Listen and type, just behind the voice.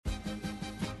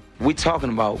we talking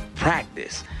about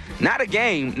practice. Not a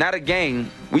game.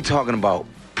 We talking about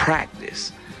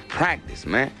practice. Practice,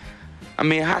 man. I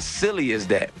mean, how silly is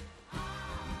that?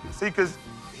 See, because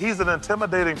he's an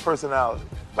intimidating personality.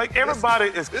 Like, everybody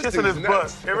is kissing his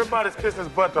butt. Everybody's kissing his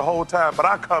butt the whole time, but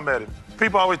I come at him.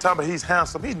 People always tell me he's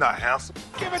handsome. He's not handsome.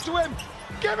 Give it to him.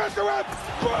 Give it to him.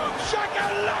 Boom,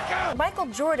 shakalaka. Michael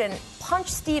Jordan punched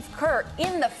Steve Kerr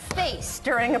in the face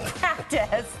during a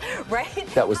practice, right?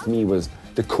 That was, to me, was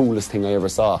the coolest thing I ever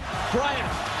saw.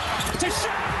 Bryant to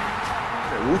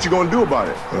shot. What you gonna do about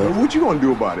it? What you gonna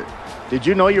do about it? Did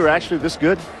you know you were actually this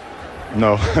good?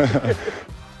 No.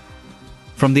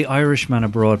 From the Irishman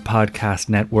Abroad podcast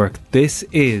network, this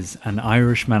is an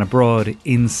Irishman Abroad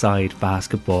Inside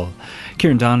Basketball.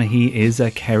 Kieran Donaghy is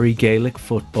a Kerry Gaelic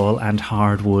football and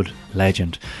hardwood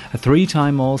legend. A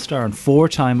 3-time All-Star and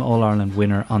 4-time All-Ireland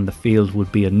winner on the field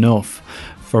would be enough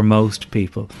for most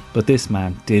people, but this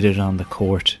man did it on the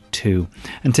court too.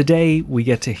 And today we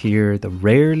get to hear the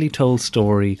rarely told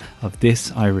story of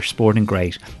this Irish sporting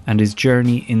great and his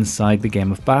journey inside the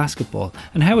game of basketball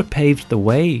and how it paved the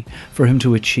way for him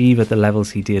to achieve at the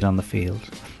levels he did on the field.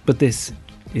 But this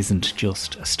isn't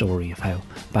just a story of how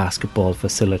basketball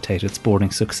facilitated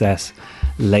sporting success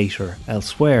later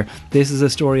elsewhere. This is a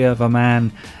story of a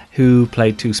man who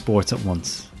played 2 sports at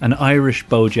once. An Irish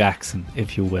Bo Jackson,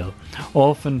 if you will.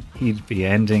 Often he'd be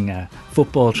ending a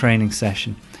football training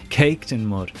session, caked in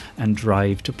mud, and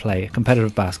drive to play a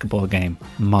competitive basketball game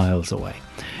miles away.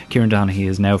 Kieran Donaghy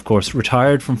is now, of course,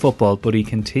 retired from football, but he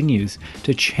continues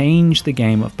to change the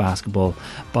game of basketball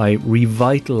by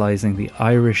revitalising the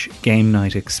Irish game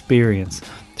night experience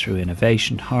through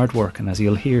innovation, hard work, and as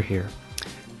you'll hear here,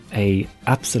 an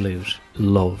absolute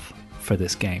love for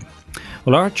this game.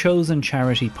 Well, our chosen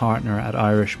charity partner at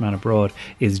Irishman Abroad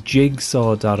is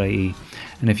Jigsaw.ie.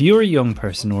 And if you're a young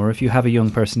person, or if you have a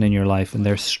young person in your life and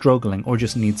they're struggling or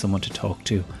just need someone to talk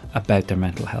to about their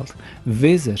mental health,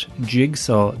 visit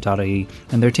Jigsaw.ie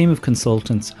and their team of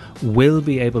consultants will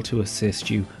be able to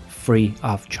assist you free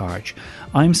of charge.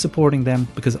 I'm supporting them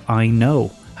because I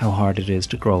know how hard it is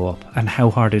to grow up and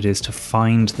how hard it is to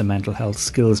find the mental health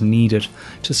skills needed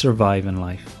to survive in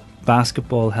life.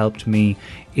 Basketball helped me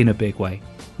in a big way.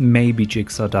 Maybe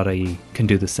Jigsaw.ie can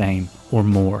do the same or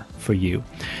more for you.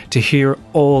 To hear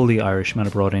all the Irishman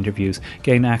Abroad interviews,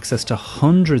 gain access to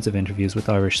hundreds of interviews with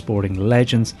Irish sporting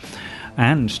legends,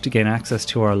 and to gain access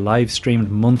to our live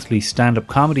streamed monthly stand-up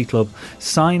comedy club,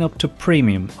 sign up to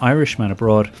Premium Irishman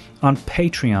Abroad on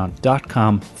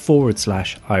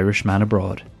patreon.com/Irishman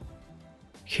Abroad.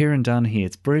 Kieran Donaghy,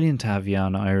 it's brilliant to have you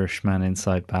on Irishman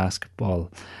Inside Basketball.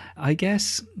 I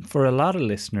guess for a lot of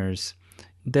listeners,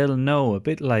 they'll know, a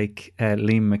bit like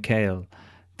Liam McHale,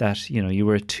 that you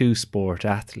were a 2-sport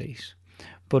athlete.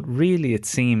 But really it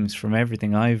seems from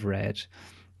everything I've read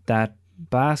that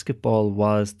basketball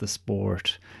was the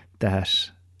sport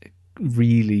that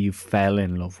really you fell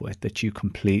in love with, that you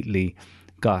completely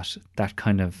got that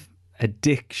kind of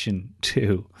addiction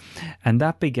to. And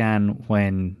that began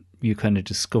when you kind of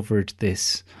discovered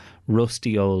this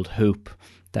rusty old hoop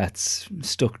that's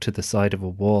stuck to the side of a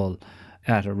wall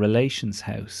at a relation's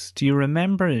house. Do you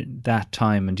remember that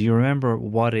time, and do you remember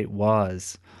what it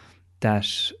was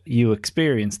that you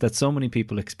experienced, that so many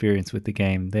people experience with the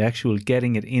game, the actual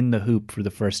getting it in the hoop for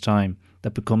the first time,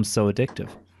 that becomes so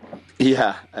addictive?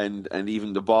 Yeah, and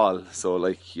even the ball. So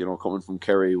coming from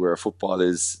Kerry, where football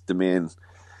is the main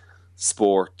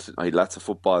sport, I had lots of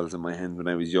footballs in my hand when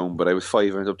I was young, but I was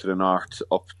 5, I went up to the north,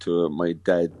 up to my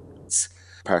dad's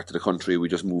part of the country. We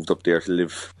just moved up there to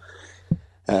live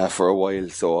for a while,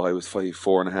 so I was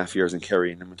 4.5 years in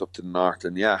Kerry, and then went up to the north.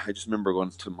 And yeah, I just remember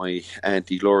going to my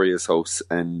auntie Gloria's house,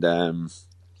 and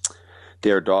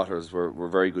their daughters were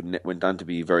very good, went on to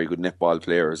be very good netball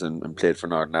players and played for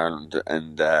Northern Ireland,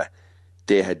 and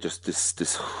they had just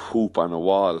this hoop on a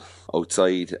wall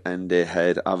outside, and they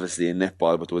had obviously a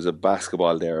netball, but there was a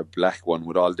basketball there, a black one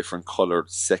with all different coloured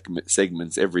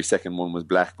segments. Every second one was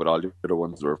black, but all the other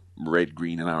ones were red,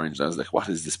 green and orange. And I was like, what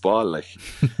is this ball like?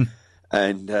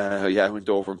 And I went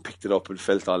over and picked it up and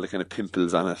felt all the kind of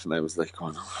pimples on it, and I was like,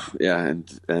 oh no. Yeah,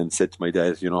 and said to my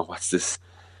dad, what's this?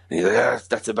 And he's like,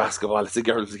 that's a basketball, it's a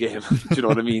girls' game. Do you know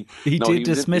what I mean? He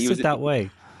dismissed it that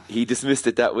way. He dismissed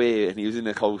it that way, and he was in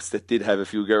a house that did have a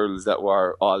few girls that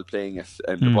were all playing it,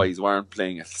 and the boys weren't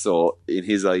playing it. So in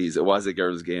his eyes, it was a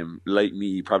girls' game. Like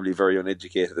me, probably very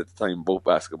uneducated at the time about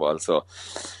basketball, so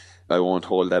I won't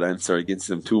hold that answer against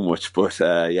him too much. But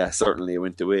certainly I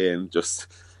went away and just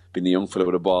being a young fellow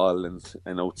with a ball and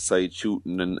outside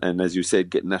shooting, and as you said,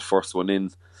 getting that first one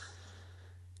in.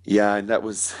 Yeah, and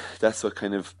that's what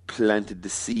kind of planted the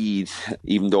seed,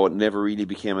 even though it never really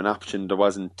became an option. There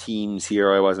wasn't teams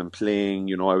here, I wasn't playing,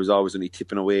 you know, I was always only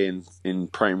tipping away in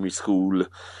primary school.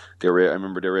 I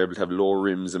remember they were able to have low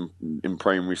rims in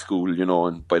primary school, you know,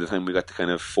 and by the time we got to kind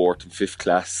of 4th and 5th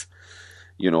class,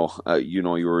 you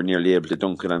were nearly able to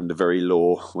dunk it on the very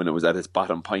low when it was at its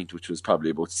bottom point, which was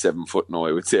probably about 7 foot now,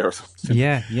 I would say, or something.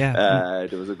 Yeah.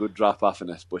 There was a good drop off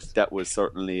in it, but that was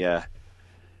certainly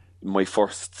my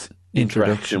first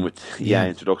introduction with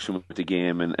the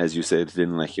game, and as you said,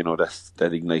 then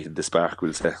that ignited the spark,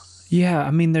 we'll say. Yeah,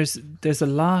 I mean, there's a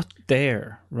lot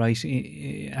there, right?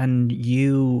 And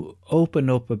you open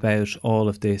up about all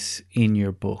of this in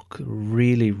your book.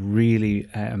 Really, really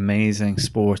amazing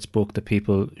sports book that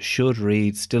people should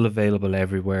read, still available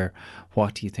everywhere.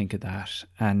 What do you think of that?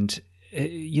 And,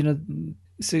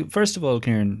 so first of all,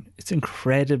 Kieran, it's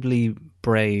incredibly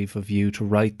brave of you to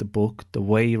write the book the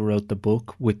way you wrote the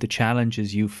book, with the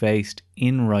challenges you faced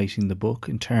in writing the book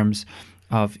in terms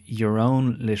of your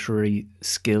own literary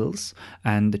skills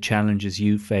and the challenges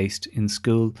you faced in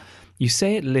school. You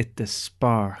say it lit the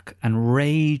spark, and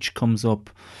rage comes up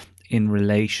in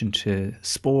relation to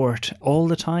sport all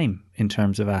the time in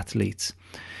terms of athletes.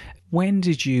 When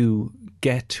did you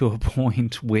get to a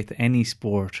point with any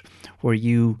sport where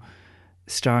you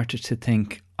started to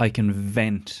think, I can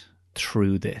vent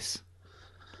through this?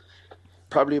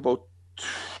 Probably about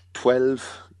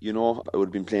 12. I would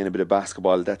have been playing a bit of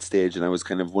basketball at that stage, and I was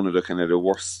kind of one of the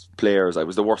worst players. I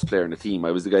was the worst player in the team. I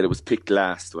was the guy that was picked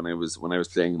last when I was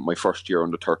playing my first year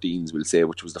under 13s, we'll say,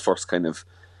 which was the first kind of,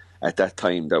 at that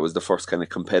time, that was the first kind of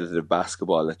competitive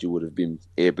basketball that you would have been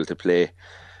able to play.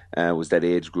 Was that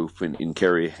age group in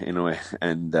Kerry, anyway.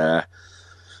 And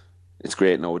it's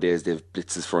great nowadays, they have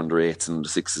blitzes for under 8s and under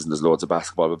 6s, and there's loads of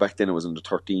basketball. But back then it was under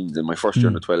 13s. In my first year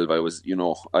under 12, I was,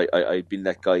 I'd been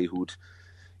that guy who'd,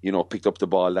 picked up the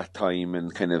ball that time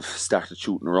and kind of started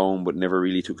shooting around, but never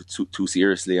really took it too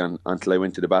seriously until I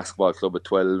went to the basketball club at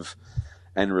 12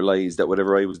 and realised that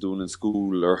whatever I was doing in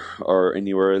school or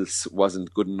anywhere else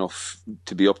wasn't good enough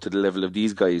to be up to the level of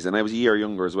these guys. And I was a year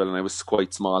younger as well, and I was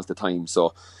quite small at the time.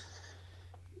 So,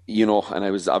 and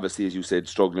I was obviously, as you said,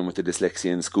 struggling with the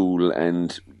dyslexia in school,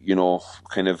 and,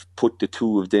 kind of put the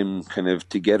two of them kind of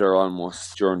together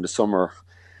almost during the summer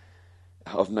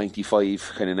of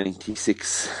 95, kind of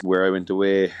 96, where I went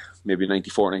away, maybe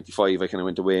 94, 95, I kind of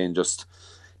went away, and just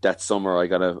that summer I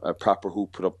got a proper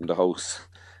hoop put up in the house,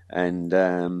 and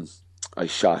I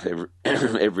shot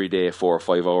every day 4 or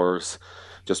 5 hours,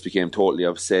 just became totally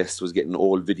obsessed, was getting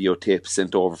old videotapes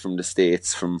sent over from the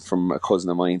States from a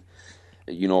cousin of mine,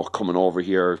 coming over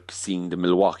here, seeing the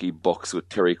Milwaukee Bucks with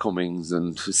Terry Cummings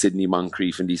and Sidney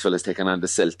Moncrief and these fellas taking on the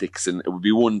Celtics, and it would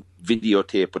be one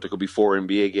videotape, but there could be 4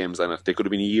 NBA games on it. They could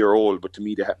have been a year old, but to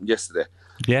me they happened yesterday.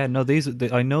 Yeah, no,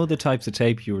 I know the types of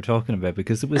tape you were talking about,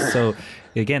 because it was so,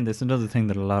 again, there's another thing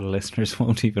that a lot of listeners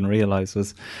won't even realise,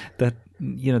 was that,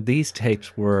 these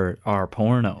tapes were our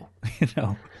porno,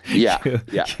 Yeah.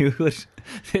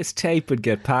 This tape would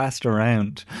get passed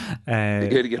around.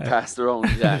 It would get passed around,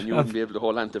 yeah, and you wouldn't be able to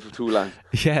hold on to it for too long.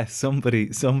 Yeah,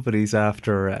 somebody's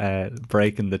after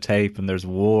breaking the tape, and there's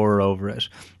war over it.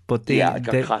 But it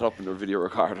got caught up in their video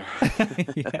recorder.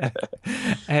 Yeah,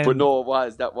 but no,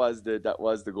 that was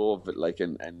the goal of it,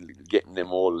 and getting them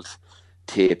old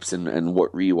tapes and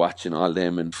rewatching all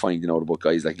them and finding out about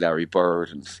guys like Larry Bird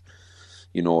and,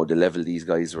 the level these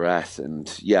guys were at.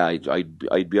 And yeah,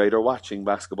 I'd be either watching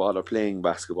basketball or playing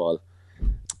basketball,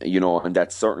 and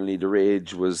that's certainly the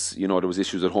rage was, there was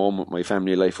issues at home with my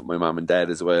family life, with my mum and dad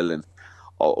as well, and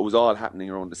it was all happening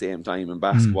around the same time. And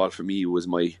basketball for me was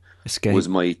my escape.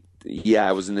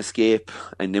 It was an escape.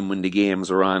 And then when the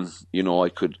games were on, I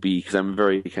could be, because I'm a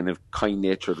very kind of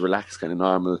kind-natured, relaxed, kind of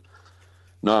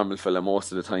normal fella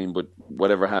most of the time, but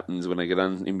whatever happens when I get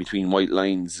on in between white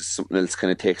lines, something else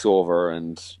kind of takes over,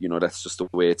 and that's just the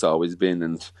way it's always been,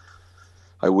 and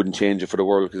I wouldn't change it for the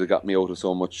world, because it got me out of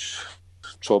so much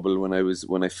trouble when I was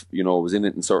in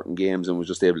it in certain games, and was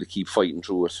just able to keep fighting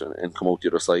through it and come out the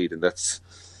other side. And that's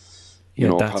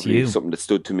that's probably something that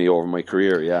stood to me over my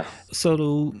career. Yeah.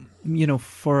 So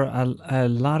for a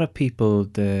lot of people,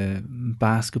 the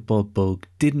basketball bug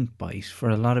didn't bite. For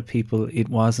a lot of people, it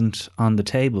wasn't on the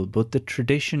table. But the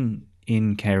tradition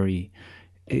in Kerry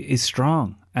is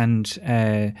strong, and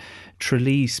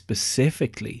Tralee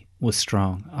specifically was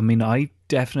strong. I mean, I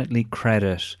definitely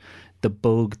credit the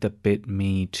bug that bit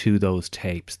me to those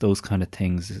tapes, those kind of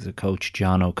things. There's a coach,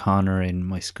 John O'Connor, in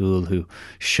my school who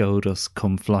showed us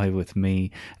Come Fly With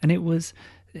Me. And it was,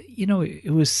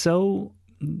 it was so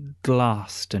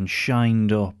glossed and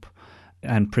shined up.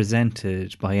 and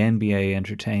presented by NBA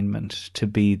Entertainment to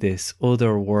be this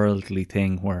otherworldly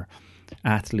thing where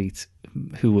athletes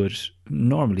who would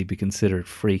normally be considered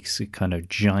freaks, kind of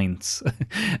giants,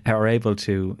 are able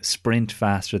to sprint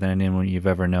faster than anyone you've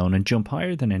ever known and jump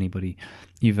higher than anybody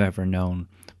you've ever known.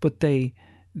 But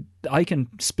I can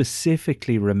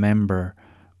specifically remember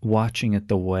watching it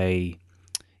the way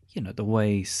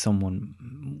someone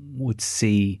would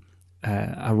see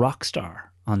a rock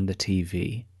star on the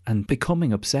TV and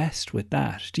becoming obsessed with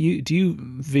that. Do you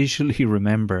visually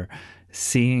remember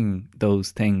seeing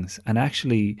those things? And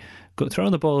actually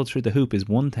throwing the ball through the hoop is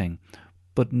one thing,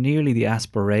 but nearly the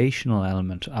aspirational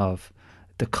element of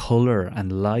the colour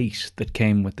and light that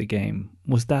came with the game,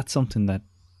 was that something that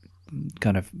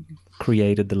kind of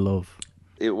created the love?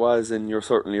 It was, and you're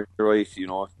certainly right,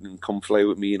 and Come Fly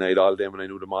With Me and I had all them and I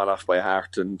knew them all off by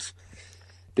heart, and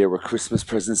they were Christmas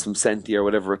presents from Senti or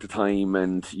whatever at the time,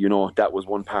 and that was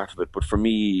one part of it. But for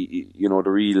me,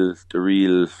 the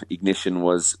real ignition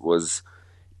was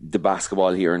the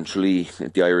basketball here in Tralee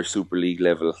at the Irish Super League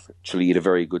level. Tralee had a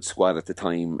very good squad at the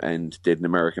time, and they had an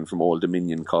American from Old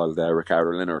Dominion called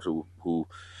Ricardo Leonard, who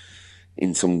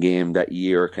in some game that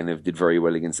year kind of did very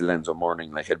well against Alonzo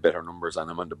Mourning, like had better numbers on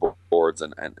him on the boards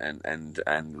and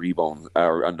rebounds,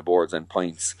 or on the boards and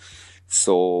points.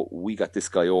 So we got this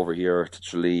guy over here to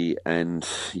Tralee, and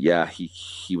yeah,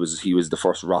 he was the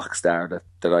first rock star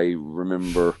that I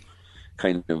remember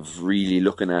kind of really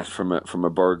looking at from a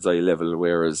bird's eye level.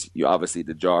 Whereas you obviously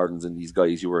the Jordans and these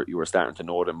guys, you were starting to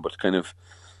know them, but kind of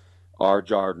our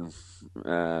Jordan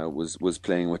was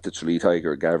playing with the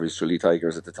Galway's Tralee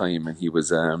Tigers at the time, and he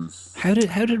was. How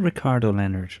did Ricardo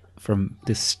Leonard, from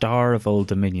the star of Old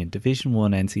Dominion, Division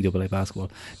 1 NCAA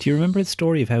basketball, do you remember the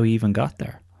story of how he even got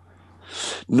there?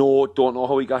 No, don't know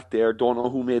how he got there. Don't know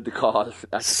who made the call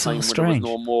at the so time strange. When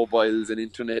there was no mobiles and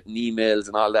internet and emails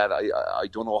and all that. I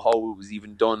don't know how it was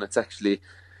even done. It's actually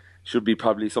should be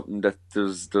probably something that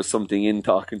there's something in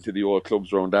talking to the old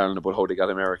clubs around Ireland about how they got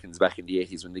Americans back in the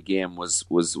 80s when the game was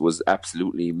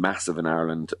absolutely massive in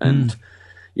Ireland, and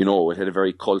it had a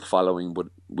very cult following, but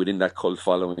within that cult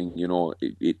following,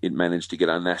 it managed to get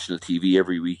on national TV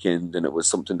every weekend, and it was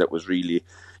something that was really,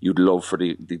 you'd love for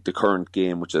the current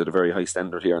game, which is at a very high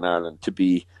standard here in Ireland, to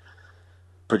be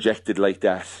projected like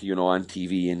that, on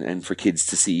TV, and for kids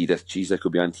to see that, geez, I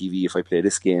could be on TV if I play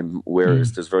this game,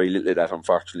 whereas there's very little of that,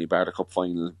 unfortunately, bar the cup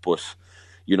final. But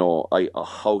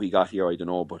how he got here, I don't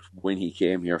know, but when he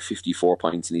came here, 54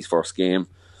 points in his first game,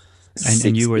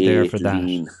 and you were there for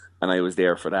that. And I was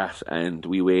there for that, and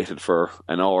we waited for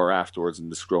an hour afterwards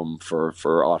in the scrum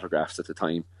for autographs at the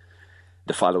time.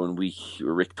 The following week,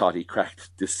 Rick thought he cracked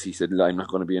this. He said, I'm not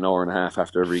going to be an hour and a half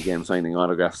after every game signing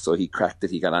autographs. So he cracked it.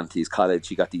 He got onto his college.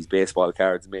 He got these baseball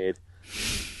cards made.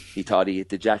 He thought he hit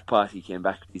the jackpot. He came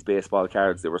back with these baseball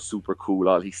cards. They were super cool.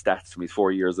 All his stats from his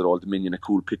 4 years at Old Dominion, a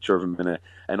cool picture of him, and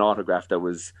an autograph that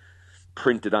was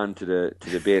printed onto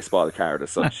the baseball card as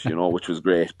such, which was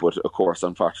great. But of course,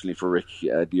 unfortunately for Rick,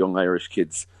 the young Irish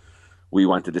kids, we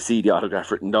wanted to see the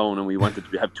autograph written down, and we wanted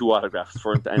to have two autographs,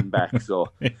 front and back.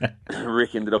 So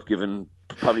Rick ended up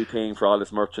probably paying for all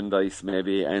this merchandise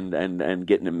maybe, and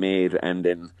getting it made, and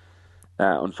then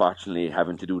unfortunately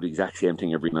having to do the exact same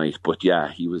thing every night. But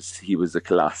yeah, he was a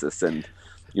colossus, and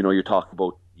you talk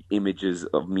about images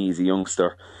of me as a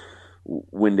youngster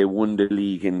when they won the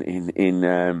league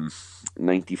in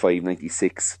 95,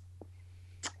 96.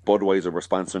 Budweiser were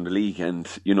sponsoring the league, and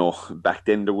back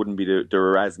then there wouldn't be the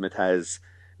razzmatazz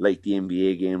like the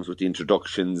NBA games with the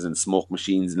introductions and smoke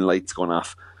machines and lights going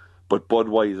off. But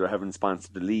Budweiser having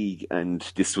sponsored the league, and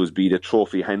this was be the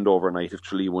trophy handover night if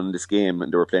Tralee won this game,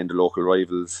 and they were playing the local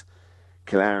rivals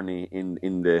Killarney in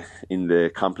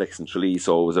the complex in Tralee.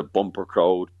 So it was a bumper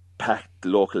crowd, packed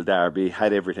local derby,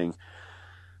 had everything.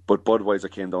 But Budweiser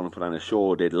came down and put on a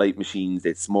show. They had light machines,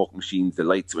 they had smoke machines, the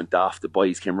lights went off, the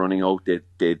boys came running out, they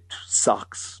had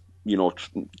socks,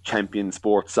 champion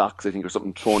sports socks, I think, or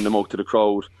something, throwing them out to the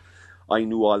crowd. I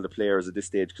knew all the players at this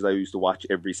stage because I used to watch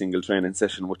every single training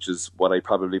session, which is what I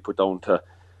probably put down to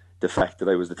the fact that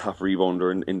I was the top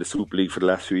rebounder in the Super League for the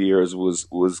last few years,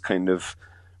 was kind of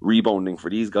rebounding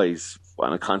for these guys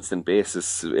on a constant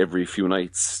basis every few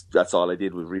nights. That's all I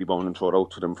did, was rebound and throw it out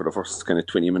to them for the first kind of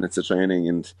 20 minutes of training,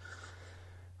 and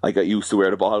I got used to where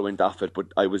the ball went off it. But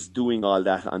I was doing all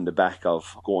that on the back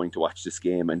of going to watch this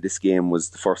game, and this game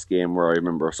was the first game where I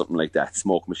remember something like that,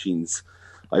 smoke machines.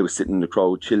 I was sitting in the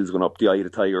crowd, chills going up, the Eye of the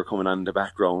Tiger coming on in the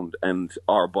background, and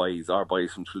our boys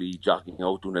from Tralee jogging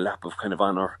out, doing a lap of kind of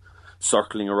honour,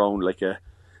 circling around like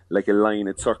a line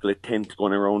at circle at tent,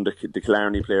 going around the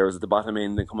Killarney players at the bottom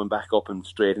end and coming back up and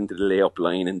straight into the layup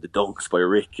line and the dunks by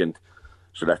Rick. And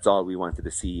So that's all we wanted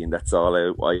to see, and that's all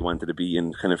I wanted to be.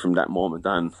 And kind of from that moment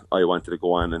on, I wanted to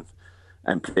go on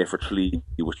and play for Tralee,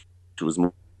 which was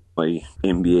my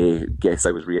NBA guess.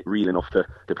 I was real enough to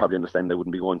probably understand I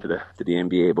wouldn't be going to the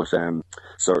NBA, but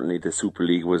certainly the Super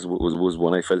League was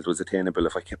one I felt was attainable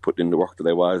if I kept putting in the work that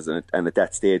I was. And at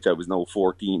that stage, I was now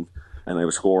 14, and I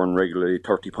was scoring regularly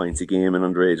 30 points a game in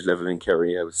underage level in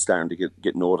Kerry. I was starting to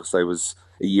get noticed. I was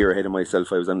a year ahead of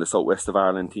myself. I was on the South West of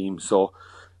Ireland team, so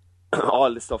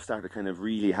all this stuff started kind of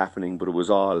really happening, but it was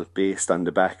all based on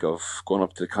the back of going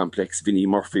up to the complex. Vinnie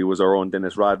Murphy was our own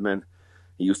Dennis Rodman.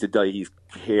 He used to dye his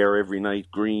hair every night,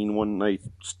 green one night,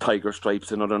 tiger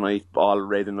stripes another night, all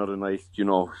red another night. You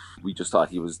know, we just thought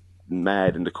he was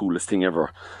mad and the coolest thing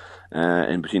ever.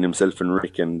 And between himself and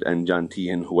Rick and John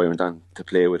Tehan, who I went on to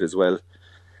play with as well,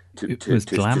 to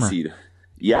see it.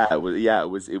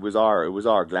 It was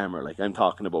our glamour. Like, I'm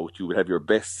talking about, you would have your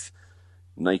best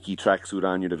Nike tracksuit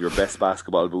on, you'd have your best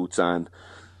basketball boots on.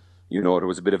 You know, there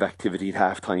was a bit of activity at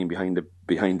halftime behind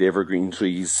the evergreen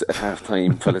trees at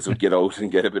halftime. Fellas would get out and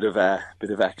get a bit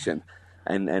of action,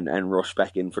 and rush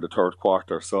back in for the third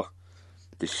quarter. So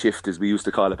the shift, as we used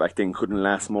to call it back then, couldn't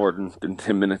last more than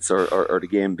 10 minutes or the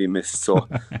game be missed. So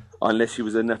unless she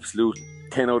was an absolute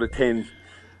 10 out of 10,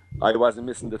 I wasn't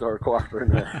missing the third quarter in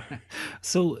there.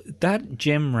 So that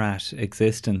gym rat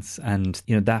existence, and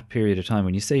you know, that period of time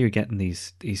when you say you're getting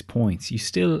these points, you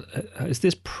still is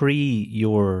this pre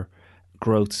your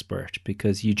growth spurt?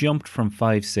 Because you jumped from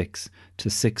 5'6" to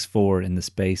 6'4" in the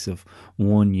space of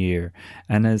 1 year,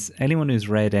 and as anyone who's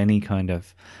read any kind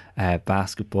of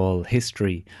basketball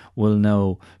history will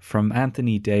know, from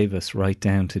Anthony Davis right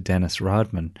down to Dennis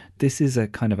Rodman, this is a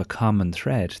kind of a common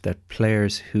thread, that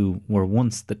players who were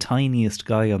once the tiniest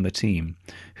guy on the team,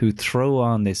 who throw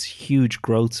on this huge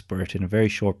growth spurt in a very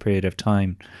short period of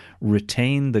time,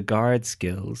 retain the guard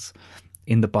skills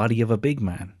in the body of a big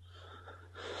man.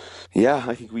 Yeah,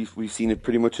 I think we've seen it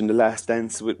pretty much in The Last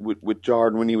Dance with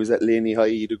Jordan when he was at Laney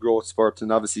High, the growth spurt,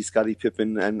 and obviously Scottie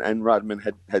Pippen and Rodman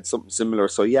had something similar.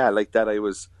 So yeah, like that, I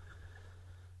was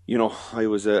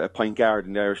a point guard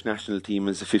in the Irish national team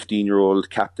as a 15-year-old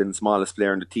captain, smallest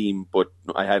player in the team, but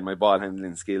I had my ball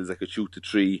handling skills. I could shoot the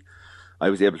three. I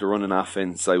was able to run an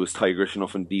offense. I was tigerish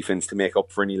enough in defense to make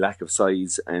up for any lack of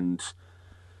size, and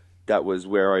that was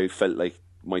where I felt like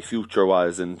my future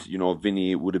was. And you know,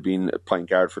 Vinny would have been a point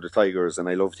guard for the Tigers, and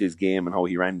I loved his game and how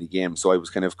he ran the game, so I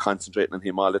was kind of concentrating on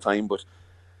him all the time. But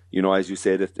you know, as you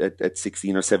said, at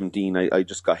 16 or 17, I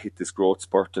just got hit this growth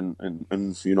spurt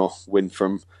and you know, went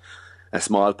from a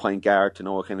small point guard to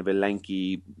now kind of a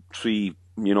lanky 3,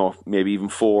 you know, maybe even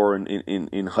 4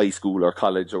 in high school or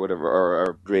college or whatever,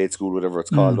 or grade school, whatever it's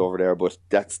called over there. But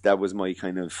that was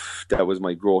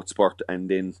my growth spurt. And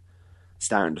then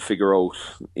starting to figure out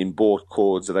in both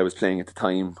codes that I was playing at the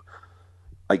time,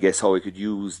 I guess, how I could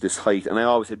use this height. And I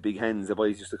always had big hands. The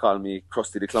boys used to call me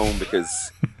Krusty the Clown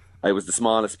because I was the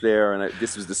smallest player, and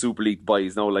this was the Super League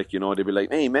boys now. Like, you know, they'd be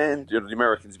like, "Hey man," you know, the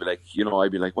Americans be like, you know,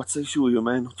 I'd be like, "What size shoe are you,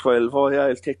 man?" 12. "Oh yeah,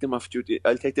 I'll take them off you.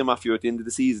 I'll take them off you at the end of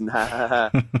the season." Ha ha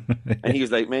ha. And he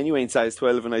was like, "Man, you ain't size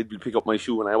 12," and I'd pick up my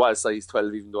shoe, and I was size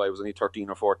 12, even though I was only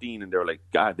 13 or 14. And they were like,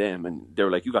 "God damn!" And they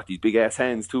were like, "You got these big ass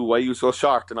hands too. Why are you so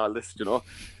short?" and all this, you know.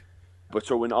 But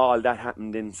so when all that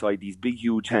happened inside these big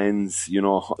huge hands, you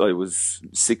know, I was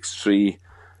 6'3",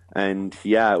 and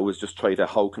yeah, it was just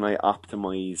how can I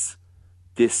optimize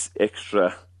this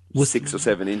extra 6 or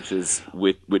 7 inches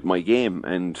with my game.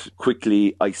 And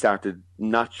quickly I started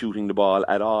not shooting the ball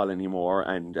at all anymore,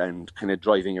 and kind of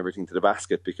driving everything to the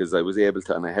basket, because I was able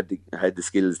to, and I had the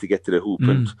skills to get to the hoop,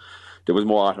 and there was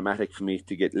more automatic for me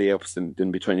to get layups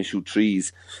than be trying to shoot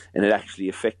threes. And it actually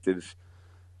affected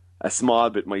a small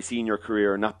bit my senior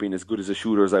career, not being as good as a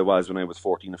shooter as I was when I was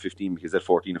 14 or 15, because at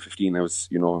 14 or 15 I was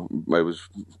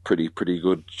pretty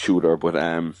good shooter, but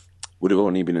would have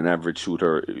only been an average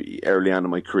shooter early on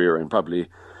in my career, and probably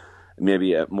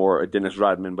maybe more a Dennis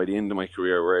Rodman by the end of my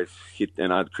career, where I hit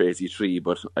an odd crazy 3,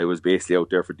 but I was basically out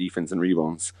there for defense and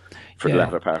rebounds for the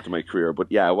latter part of my career.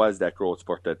 But yeah, it was that growth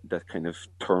spurt that kind of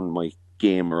turned my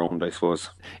game around, I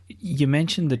suppose. You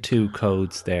mentioned the 2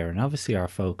 codes there, and obviously our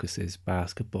focus is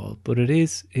basketball, but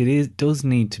it does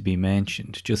need to be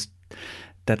mentioned just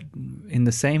that in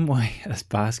the same way as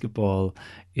basketball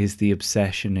is the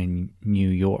obsession in New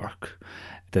York,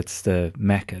 that's the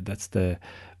Mecca, that's the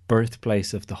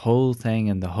birthplace of the whole thing,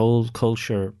 and the whole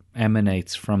culture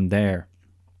emanates from there.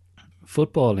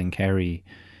 Football in Kerry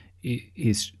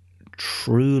is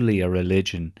truly a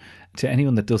religion. To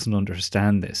anyone that doesn't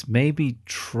understand this, maybe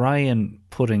try and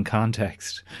put in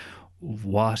context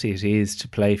what it is to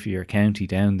play for your county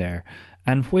down there,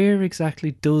 And where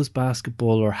exactly does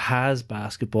basketball, or has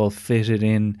basketball, fitted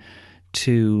in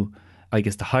to, I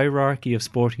guess, the hierarchy of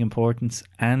sporting importance?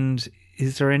 And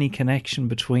is there any connection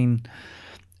between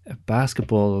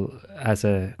basketball as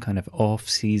a kind of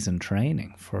off-season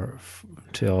training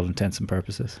to all intents and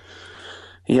purposes?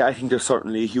 Yeah, I think there's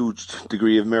certainly a huge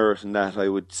degree of merit in that. I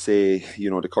would say,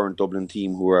 the current Dublin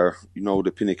team, who are,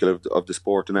 the pinnacle of the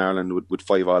sport in Ireland with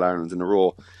 5 All-Irelands in a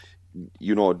row,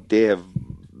 they have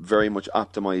very much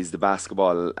optimised the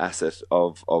basketball asset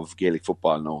of Gaelic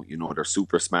football now. They're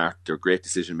super smart, they're great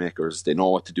decision makers, they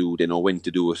know what to do, they know when to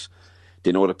do it,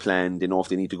 they know the plan, they know if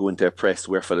they need to go into a press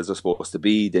where fellas are supposed to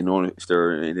be, they know if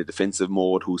they're in a defensive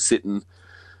mode, who's sitting,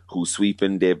 who's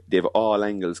sweeping. They've all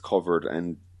angles covered,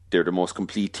 and they're the most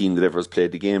complete team that ever has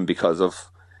played the game because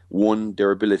of, one,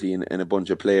 their ability and a bunch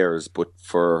of players, but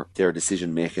for their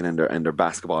decision making and their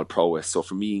basketball prowess. So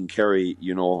for me and Kerry,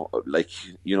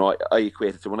 I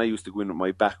equate it to when I used to go in with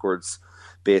my backwards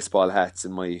baseball hats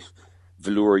and my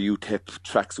velour UTEP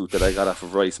tracksuit that I got off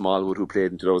of Roy Smallwood, who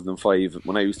played in 2005.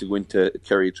 When I used to go into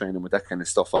Kerry training with that kind of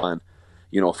stuff on,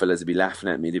 fellas would be laughing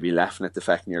at me. They'd be laughing at the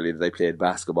fact nearly that I played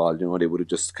basketball. They would have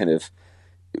just kind of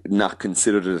not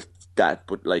considered it that.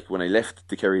 But like when I left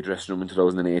the Kerry dressing room in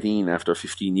 2018, after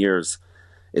 15 years,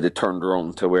 it had turned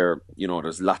around to where,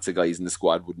 there's lots of guys in the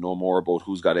squad would know more about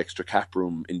who's got extra cap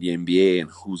room in the NBA and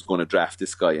who's going to draft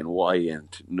this guy and why, and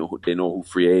they know who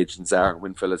free agents are,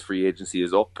 when fellas free agency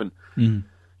is up, and and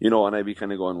I'd be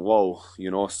kind of going, whoa,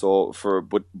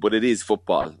 but it is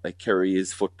football. Like, Kerry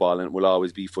is football and it will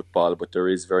always be football, but there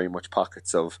is very much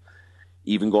pockets of,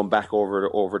 even going back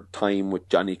over time with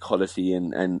Johnny Cullity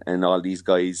and all these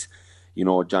guys,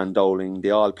 John Dowling, they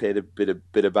all played a bit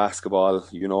of basketball,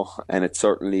 and it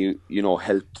certainly,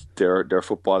 helped their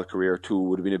football career too.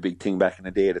 Would have been a big thing back in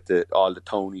the day that all the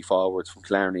Tony forwards from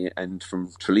Clarny and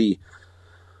from Tralee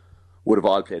would have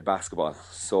all played basketball.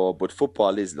 So, but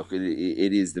football is, look,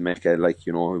 it is the mecca. Like,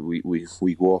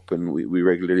 we go up and we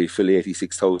regularly fill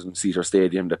 86,000 seater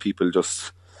stadium that people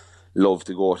just love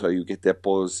to go to. You get that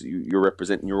buzz. You're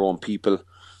representing your own people.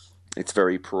 It's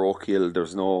very parochial.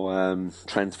 There's no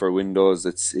transfer windows.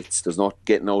 There's not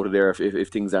getting out of there if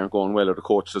things aren't going well or the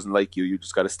coach doesn't like you. You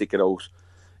just got to stick it out.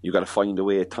 You got to find a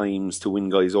way at times to win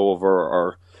guys over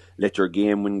or let your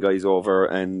game win guys over.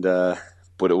 And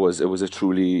but it was a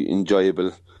truly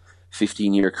enjoyable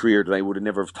 15-year career that I would have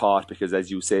never have thought, because, as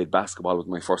you said, basketball was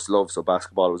my first love. So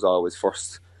basketball was always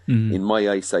first in my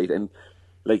eyesight. And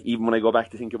like, even when I go back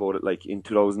to think about it, like in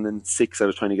 2006, I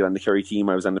was trying to get on the Kerry team.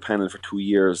 I was on the panel for 2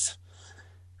 years.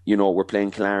 We're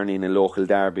playing Killarney in a local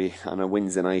derby on a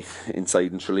Wednesday night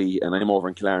inside in Tralee, and I'm over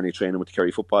in Killarney training with the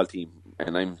Kerry football team.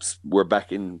 And we're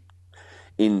back in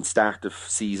start of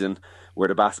season where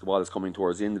the basketball is coming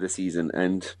towards the end of the season.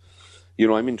 And,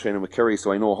 I'm in training with Kerry,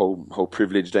 so I know how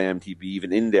privileged I am to be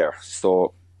even in there.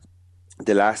 So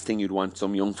the last thing you'd want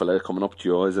some young fella coming up to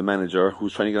you as a manager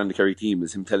who's trying to get on the Kerry team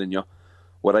is him telling you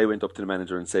what I went up to the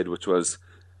manager and said, which was,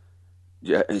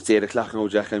 "Yeah, it's 8 o'clock now,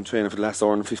 Jack. I'm training for the last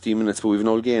hour and 15 minutes, but we've an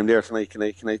old game there tonight.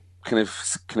 Can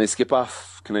I skip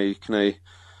off? Can I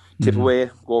tip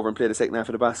away, go over and play the second half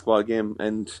of the basketball game?"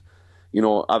 And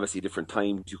obviously different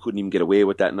times, you couldn't even get away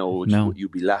with that now. No.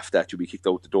 You'd be laughed at, you'd be kicked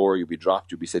out the door, you'd be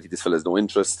dropped, you'd be said, "This fella's no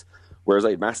interest." Whereas I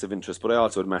had massive interest, but I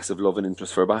also had massive love and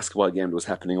interest for a basketball game that was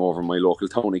happening over in my local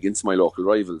town against my local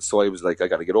rivals. So I was like, I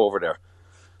got to get over there.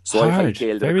 So I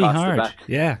hightailed it across the back.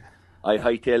 Yeah. I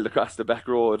hightailed across the back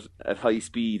road at high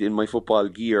speed in my football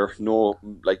gear,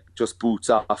 just boots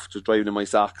off, just driving in my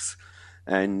socks,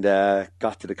 and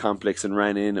got to the complex and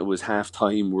ran in. It was half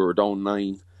time, we were down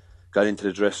 9. Got into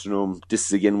the dressing room. This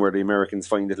is again where the Americans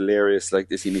find it hilarious. Like,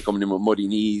 they see me coming in with muddy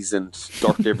knees and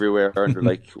dirt everywhere, and they're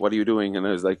like, "What are you doing?" And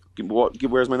I was like,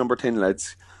 "Where's my number 10,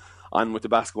 lads?" On with the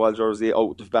basketball jersey, out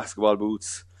with the basketball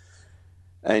boots.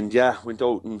 And yeah, went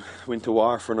to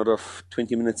war for another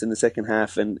 20 minutes in the second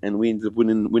half, and we ended up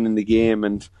winning the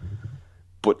game.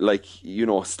 But like,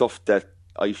 stuff that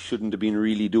I shouldn't have been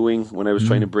really doing when I was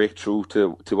trying to break through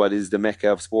to what is the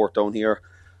mecca of sport down here.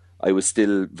 I was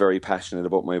still very passionate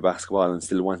about my basketball and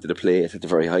still wanted to play it at a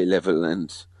very high level,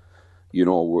 and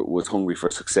was hungry for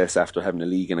success after having a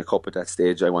league and a cup at that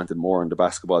stage. I wanted more on the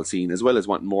basketball scene as well as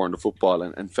wanting more on the football,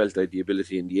 and felt I had the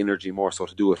ability and the energy more so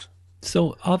to do it.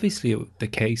 So obviously the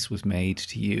case was made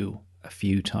to you a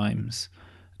few times.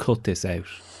 Cut this out.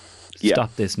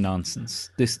 Stop this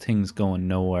nonsense. This thing's going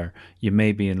nowhere. You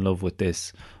may be in love with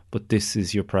this, but this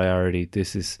is your priority.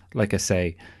 This is, like I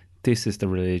say, this is the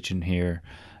religion here.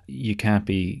 You can't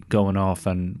be going off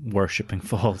and worshipping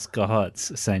false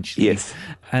gods, essentially. Yes.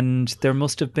 And there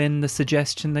must have been the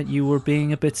suggestion that you were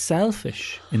being a bit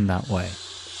selfish in that way.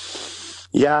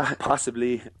 Yeah,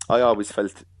 possibly. I always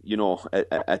felt,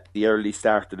 at the early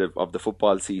start of the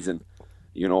football season,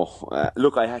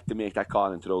 look, I had to make that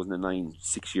call in 2009,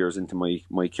 6 years into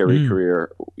my Kerry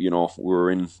career. We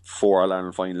were in 4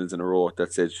 All-Ireland finals in a row.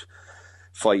 That said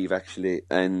 5 actually.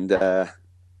 And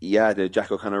the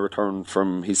Jack O'Connor return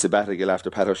from his sabbatical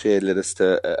after Pat O'Shea led us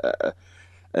to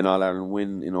an All-Ireland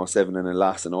win in 07 and a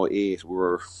loss in 08. We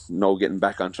were now getting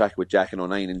back on track with Jack in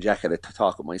 09, and Jack had a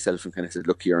talk with myself and kind of said,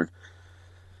 look, Kieran,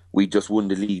 we just won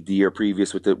the league the year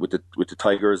previous with the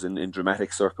Tigers in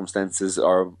dramatic circumstances.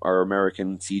 Our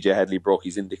American CJ Hadley broke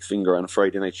his index finger on a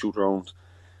Friday night shoot around.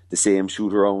 The same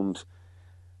shoot around.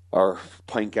 Our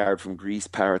point guard from Greece,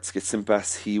 Parat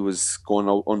Skitsipas, he was going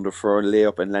out under for a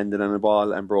layup and landed on a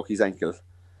ball and broke his ankle.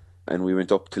 And we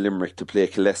went up to Limerick to play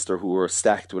Killester, who were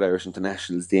stacked with Irish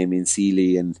internationals, Damien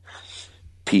Seeley and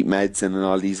Pete Madsen and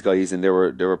all these guys, and there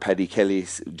were Paddy Kelly,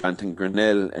 Jonathan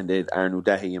Grinnell, and they had Arnaud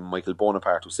Dahy and Michael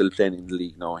Bonaparte, who's still playing in the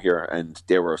league now here, and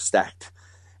they were stacked,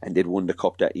 and they'd won the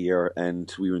cup that year.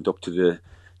 And we went up to the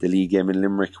league game in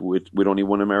Limerick with only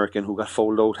one American who got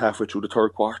fouled out halfway through the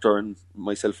third quarter, and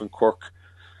myself and Cork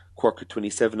at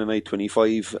 27 and I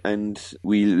 25, and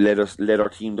we led our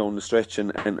team down the stretch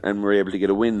and were able to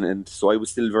get a win. And so I was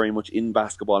still very much in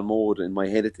basketball mode in my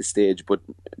head at this stage, but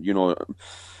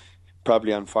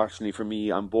probably unfortunately for me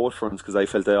on both fronts, because I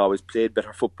felt I always played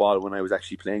better football when I was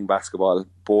actually playing basketball.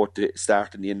 Both the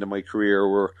start and the end of my career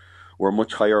were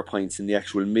much higher points in the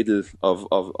actual middle of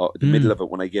middle of it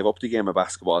when I gave up the game of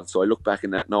basketball. So I look back in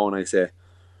that now and I say,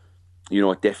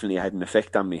 it definitely had an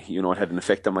effect on me. It had an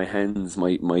effect on my hands,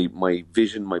 my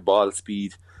vision, my ball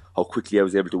speed, how quickly I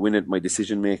was able to win it, my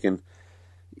decision making.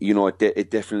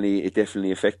 It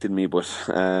definitely affected me. But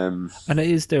and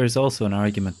there's also an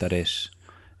argument that it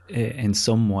in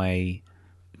some way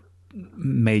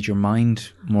made your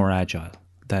mind more agile,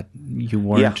 that you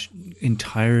weren't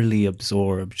entirely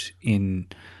absorbed in,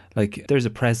 like, there's a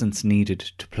presence needed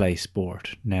to play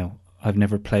sport. Now, I've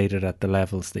never played it at the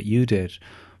levels that you did,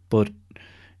 but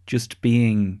just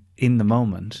being in the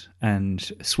moment and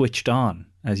switched on,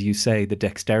 as you say, the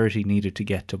dexterity needed to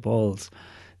get to balls,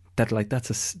 that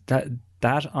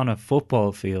on a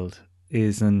football field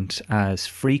isn't as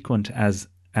frequent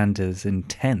and as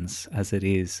intense as it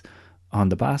is on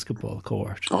the basketball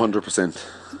court. 100%.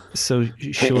 So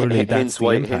surely that's the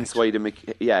impact. Hence why the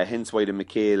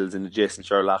McHales and the Jason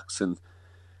Sherlocks and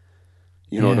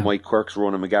the Mike Quirks,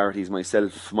 Ronan McGarrity's,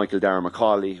 myself, Michael Dara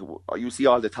McCauley. You see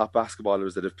all the top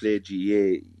basketballers that have played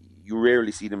GAA, you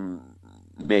rarely see them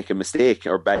make a mistake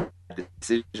or bad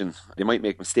decision. They might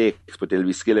make mistakes, but they'll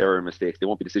be skill error mistakes. They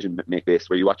won't be decision make based,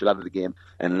 where you watch a lot of the game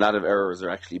and a lot of errors are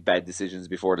actually bad decisions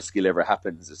before the skill ever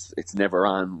happens. It's never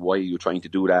on why you're trying to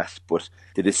do that, but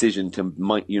the decision to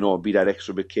be that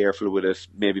extra bit careful with it,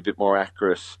 maybe a bit more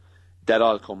accurate, that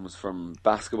all comes from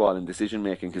basketball and decision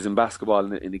making. Because in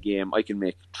basketball, in a game, I can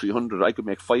make 300, I could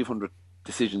make 500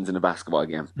 decisions in a basketball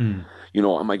game.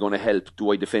 Am I going to help?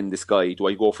 Do I defend this guy? Do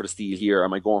I go for the steal here?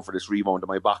 Am I going for this rebound? Am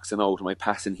I boxing out? Am I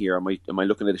passing here? Am I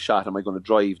looking at a shot? Am I going to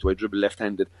drive? Do I dribble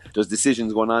left-handed? There's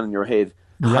decisions going on in your head.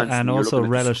 And also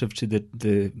relative to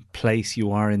the place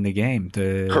you are in the game,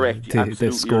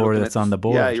 the score that's on the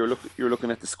board. Yeah, you're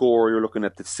looking at the score. You're looking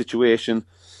at the situation.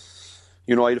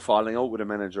 I had a falling out with a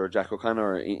manager, Jack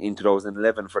O'Connor, in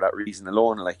 2011 for that reason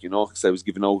alone. Because I was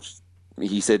giving out.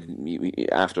 He said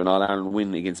after an All-Ireland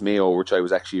win against Mayo, which I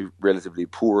was actually relatively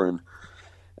poor and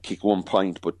kicked 1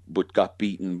 point, but got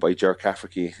beaten by Ger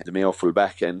Cafferty, the Mayo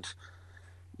full-back. And,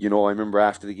 I remember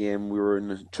after the game, we were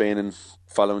in training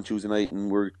following Tuesday night, and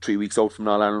we're 3 weeks out from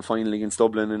an All-Ireland final against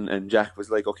Dublin, and Jack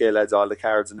was like, okay, lads, all the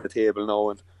cards on the table now,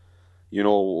 and,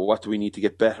 what do we need to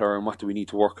get better, and what do we need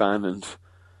to work on? And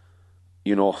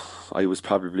I was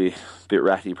probably a bit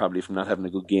ratty, probably from not having a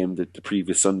good game the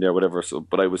previous Sunday or whatever. So,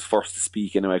 but I was forced to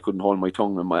speak anyway. I couldn't hold my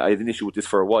tongue. And I had an issue with this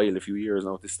for a few years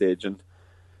now at this stage. And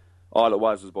all it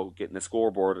was about getting a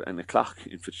scoreboard and a clock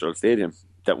in Fitzgerald Stadium.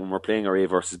 That when we're playing our A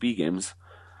versus B games,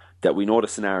 that we know the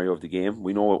scenario of the game,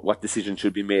 we know what decision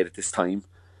should be made at this time,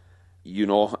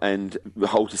 and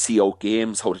how to see out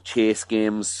games, how to chase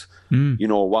games.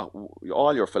 What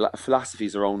all your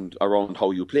philosophies around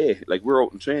how you play. Like, we're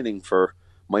out in training for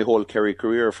my whole Kerry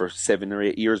career for 7 or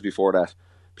 8 years before that,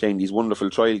 playing these wonderful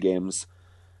trial games,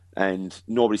 and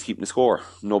nobody's keeping the score.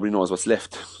 Nobody knows what's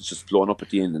left. It's just blowing up at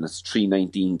the end, and it's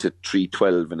 3-19 to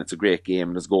 3-12, and it's a great game,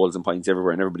 and there's goals and points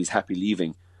everywhere, and everybody's happy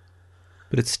leaving.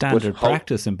 But it's standard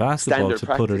practice in basketball to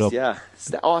put it up. Yeah,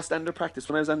 standard practice.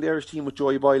 When I was on the Irish team with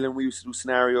Joey Boylan, we used to do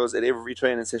scenarios at every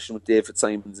training session with Dave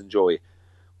Fitzsimons and Joey.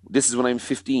 This is when I'm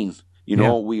 15. You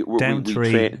know, we've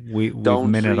a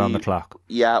minute on the clock.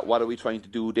 Yeah, what are we trying to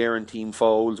do there in team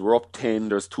fouls? We're up 10,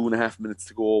 there's 2.5 minutes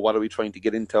to go. What are we trying to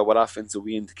get into? What offense are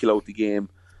we in to kill out the game?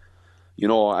 You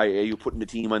know, are you putting the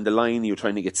team on the line? Are you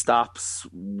trying to get stops?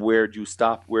 Where do you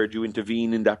stop? Where do you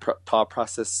intervene in that thought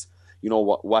process? You know,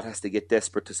 what has to get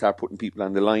desperate to start putting people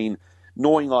on the line?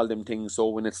 Knowing all them things, so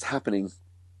when it's happening,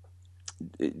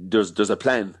 there's a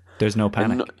plan. There's no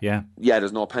panic. Yeah,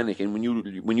 there's no panic. And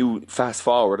when you fast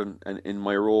forward, and in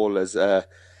my role as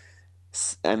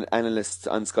an analyst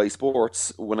on Sky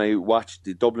Sports, when I watched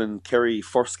the Dublin-Kerry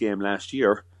first game last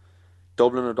year,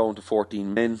 Dublin are down to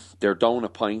 14 men. They're down a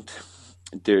point.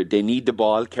 They need the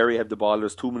ball. Kerry have the ball.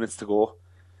 There's 2 minutes to go,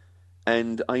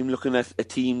 and I'm looking at a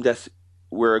team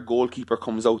where a goalkeeper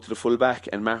comes out to the full back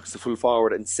and marks the full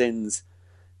forward and sends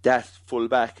that full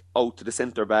back out to the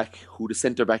centre back, who the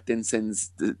centre back then sends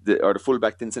the full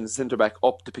back then sends the centre back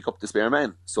up to pick up the spare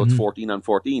man. So it's 14 on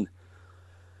 14.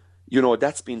 You know,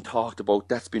 that's been talked about,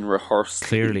 that's been rehearsed.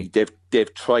 Clearly.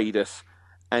 They've tried it.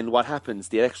 And what happens?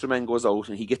 The extra man goes out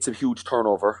and he gets a huge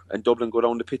turnover, and Dublin go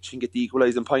down the pitch and get the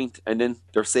equalising point, and then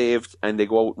they're saved and they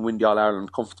go out and win the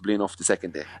All-Ireland comfortably enough the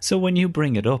second day. So when you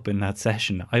bring it up in that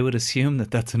session, I would assume that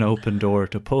that's an open door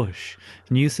to push.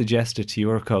 And you suggest it to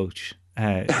your coach.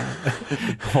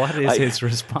 What is his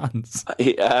response?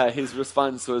 His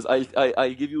response was,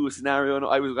 I'll give you a scenario.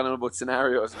 I was going on about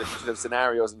scenarios, like you should have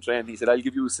scenarios in training. He said, I'll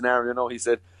give you a scenario now. He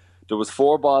said, there was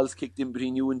 4 balls kicked in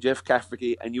between you and Jeff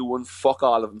Cafferty, and you won fuck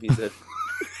all of them, he said.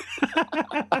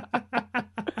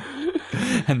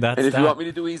 And if you want me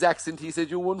to do his accent, he said,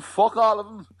 you won fuck all of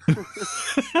them.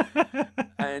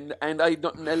 and I had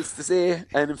nothing else to say.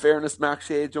 And in fairness, Mark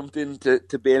Shea jumped in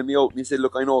to bail me out, and he said,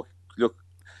 look,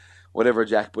 whatever,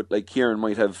 Jack, but like Kieran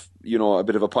might have, you know, a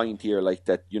bit of a point here, like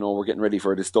that, you know, we're getting ready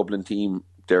for this Dublin team.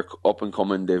 They're up and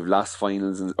coming. They've lost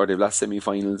finals or they've lost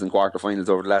semi-finals and quarter-finals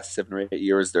over the last 7 or 8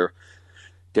 years.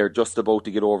 They're just about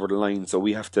to get over the line, so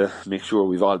we have to make sure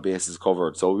we've all bases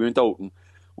covered. So we went out and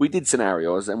we did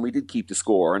scenarios and we did keep the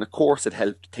score, and of course it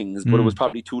helped things, but it was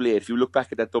probably too late. If you look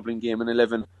back at that Dublin game in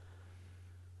 11,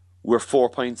 we're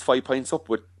 5 points up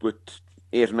with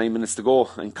 8 or 9 minutes to go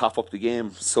and cough up the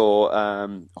game. So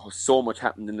so much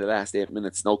happened in the last 8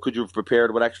 minutes. Now, could you have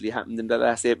prepared what actually happened in the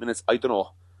last 8 minutes? I don't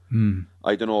know.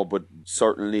 I don't know, but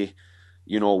certainly,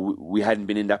 you know, we hadn't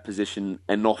been in that position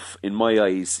enough, in my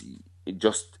eyes,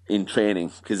 just in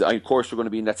training. Because, of course, you're going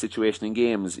to be in that situation in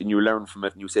games and you learn from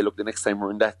it and you say, look, the next time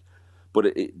we're in that.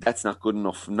 But that's not good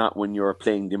enough, not when you're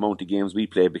playing the amount of games we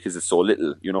play, because it's so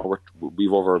little. You know,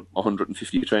 we've over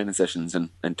 150 training sessions and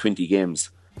 20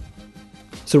 games.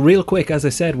 So real quick, as I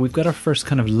said, we've got our first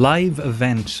kind of live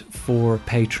event for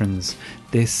patrons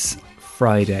this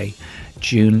Friday,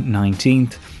 June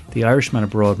 19th. The Irishman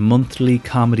Abroad monthly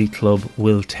comedy club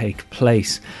will take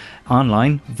place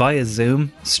online via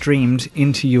Zoom, streamed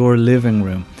into your living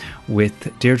room,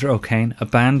 with Deirdre O'Kane,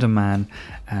 Abanda Man,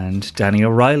 and Danny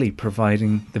O'Reilly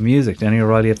providing the music. Danny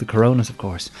O'Reilly of the Coronas, of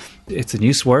course. It's a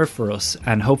new swerve for us,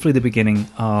 and hopefully the beginning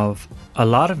of a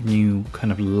lot of new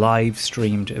kind of live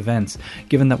streamed events,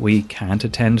 given that we can't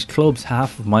attend clubs.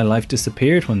 Half of my life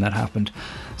disappeared when that happened.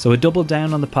 So I doubled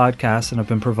down on the podcast, and I've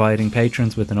been providing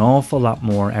patrons with an awful lot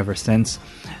more ever since.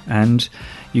 And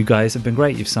you guys have been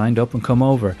great. You've signed up and come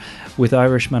over. With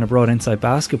Irishman Abroad Inside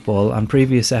Basketball, on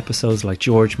previous episodes like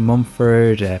George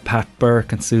Mumford, Pat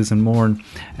Burke and Susan Moran,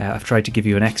 I've tried to give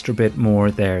you an extra bit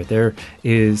more there. There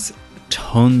is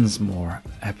tons more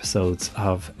episodes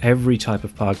of every type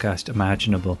of podcast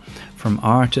imaginable, from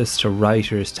artists to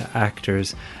writers to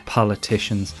actors,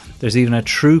 politicians. There's even a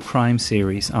true crime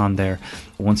series on there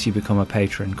once you become a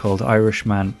patron called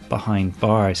Irishman Behind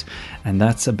Bars, and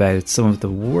that's about some of the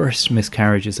worst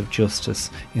miscarriages of justice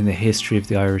in the history of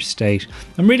the Irish state.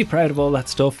 I'm really proud of all that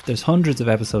stuff. There's hundreds of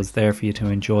episodes there for you to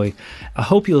enjoy. I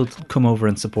hope you'll come over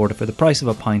and support it for the price of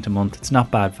a pint a month. It's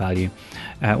not bad value.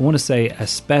 I want to say a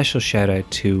special shout out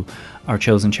to our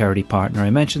chosen charity partner. I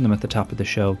mentioned them at the top of the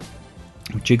show,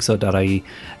 Jigsaw.ie.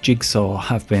 Jigsaw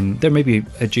have been, there may be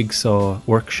a Jigsaw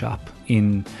workshop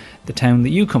in the town that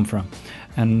you come from,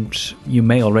 and you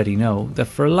may already know that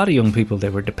for a lot of young people, they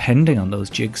were depending on those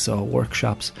Jigsaw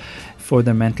workshops for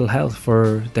their mental health,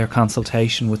 for their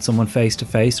consultation with someone face to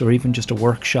face, or even just a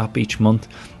workshop each month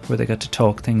where they got to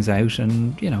talk things out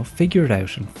and, you know, figure it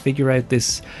out and figure out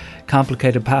this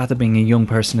complicated path of being a young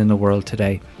person in the world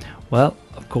today. Well,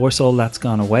 of course, all that's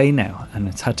gone away now, and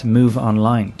it's had to move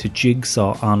online to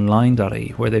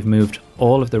jigsawonline.ie, where they've moved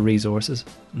all of the resources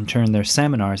and turned their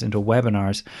seminars into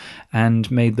webinars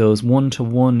and made those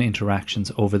one-to-one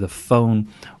interactions over the phone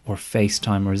or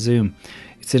FaceTime or Zoom.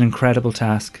 It's an incredible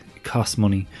task. It costs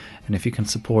money, and if you can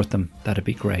support them, that'd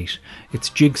be great.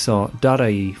 It's jigsaw.ie/now.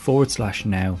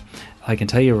 I can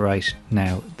tell you right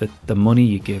now that the money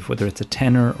you give, whether it's a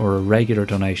tenner or a regular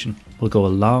donation, will go a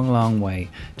long, long way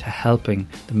to helping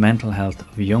the mental health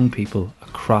of young people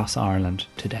across Ireland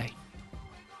today.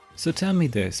 So tell me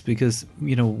this, because,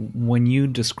 you know, when you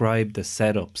describe the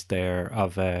setups there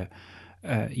of a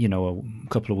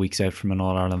couple of weeks out from an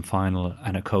All-Ireland final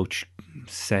and a coach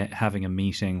having a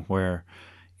meeting where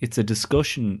it's a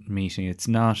discussion meeting,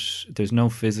 there's no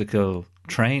physical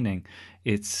training,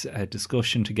 it's a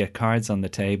discussion to get cards on the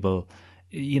table,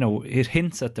 you know, it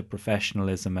hints at the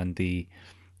professionalism and the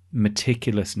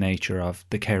meticulous nature of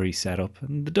the Kerry setup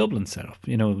and the Dublin setup.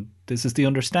 You know, this is the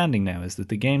understanding now, is that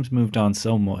the game's moved on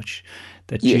so much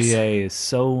that GA is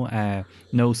so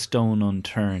no stone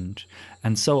unturned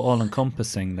and so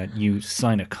all-encompassing that you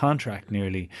sign a contract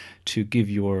nearly to give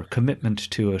your commitment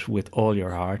to it with all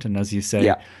your heart. And as you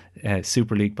say,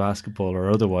 Super League basketball or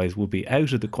otherwise will be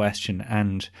out of the question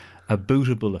and a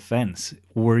bootable offence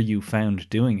were you found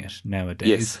doing it nowadays.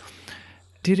 Yes.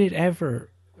 Did it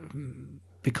ever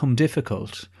become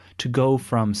difficult to go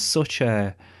from such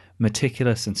a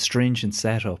meticulous and stringent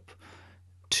setup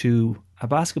to a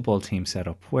basketball team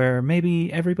setup where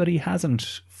maybe everybody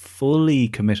hasn't fully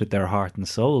committed their heart and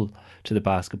soul to the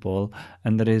basketball,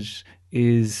 and that it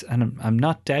is, and I'm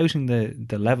not doubting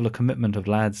the level of commitment of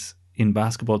lads in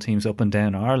basketball teams up and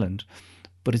down Ireland,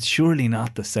 but it's surely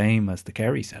not the same as the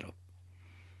Kerry setup.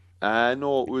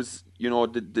 No, it was, you know,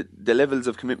 the levels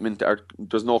of commitment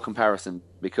there's no comparison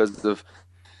because of,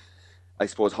 I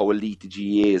suppose, how elite the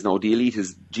GA is. Now,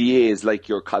 GA is like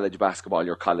your college basketball,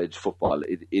 your college football.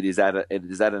 It is at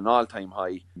an all-time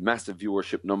high. Massive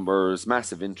viewership numbers,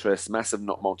 massive interest, massive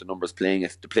amount of numbers playing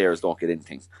if the players don't get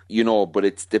anything. You know, but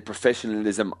it's the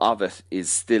professionalism of it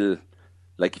is still,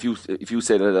 like, if you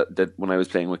said that when I was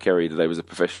playing with Kerry that I was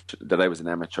that I was an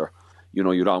amateur, you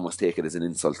know, you'd almost take it as an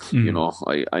insult. You know,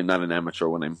 I'm not an amateur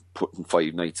when I'm putting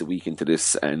 5 nights a week into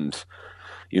this, and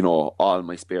you know, all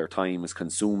my spare time is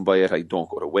consumed by it. I don't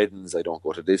go to weddings. I don't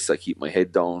go to this. I keep my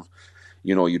head down.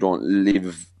 You know, you don't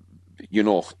live, you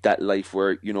know, that life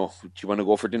where, you know, do you want to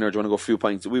go for dinner? Do you want to go for a few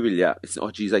pints? We will, yeah. It's,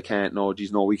 oh, geez, I can't. No,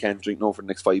 geez, no, we can't drink no for the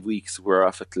next 5 weeks. We're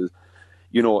off it till,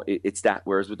 you know, it's that.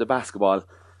 Whereas with the basketball,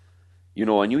 you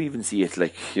know, and you even see it,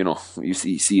 like, you know, you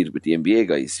see it with the NBA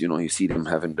guys. You know, you see them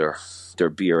having their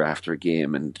beer after a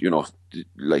game, and, you know,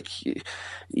 like,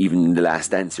 even in The Last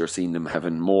Dance, you're seeing them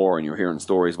having more, and you're hearing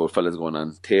stories about fellas going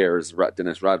on tears,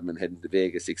 Dennis Rodman heading to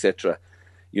Vegas, etc.,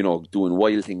 you know, doing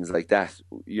wild things like that.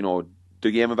 You know,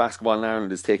 the game of basketball in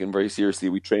Ireland is taken very seriously.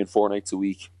 We train 4 nights a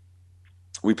week.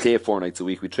 We play 4 nights a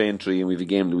week. We train 3, and we have a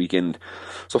game the weekend.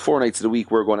 So 4 nights of the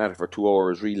week, we're going at it for 2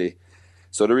 hours, really.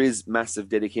 So there is massive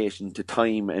dedication to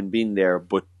time and being there,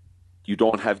 but you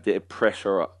don't have the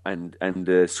pressure and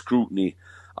the scrutiny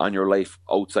on your life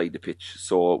outside the pitch.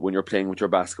 So when you're playing with your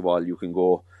basketball, you can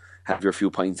go have your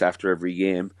few pints after every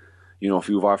game. You know, a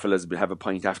few of our fellas have a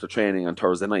pint after training on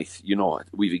Thursday night. You know,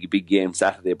 we have a big game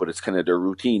Saturday, but it's kind of their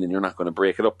routine, and you're not going to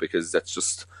break it up because that's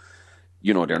just,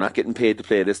 you know, they're not getting paid to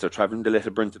play this. They're travelling to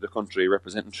Letterbrunn to the country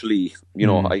representing Tralee. You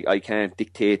know, I can't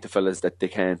dictate to fellas that they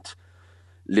can't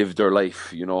live their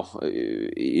life. You know,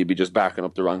 it'd be just barking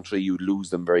up the wrong tree. You'd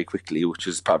lose them very quickly, which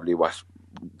is probably what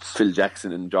Phil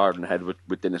Jackson and Jordan had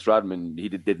with Dennis Rodman. He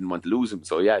didn't want to lose him.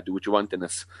 So yeah, do what you want,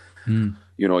 Dennis. You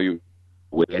know, you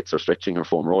weights or stretching or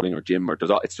foam rolling or gym, or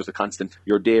it's just a constant.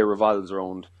 Your day revolves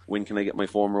around, when can I get my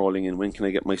foam rolling in, when can I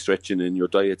get my stretching in, your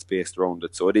diet's based around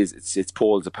it. So it's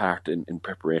poles apart in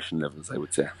preparation levels, I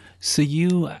would say. So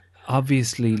you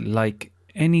obviously, like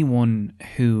anyone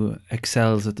who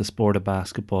excels at the sport of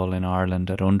basketball in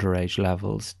Ireland at underage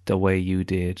levels the way you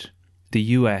did, the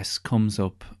US comes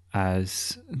up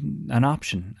as an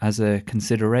option, as a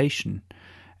consideration.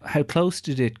 How close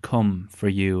did it come for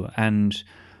you? And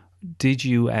did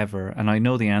you ever, and I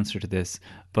know the answer to this,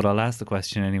 but I'll ask the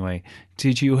question anyway,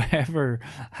 did you ever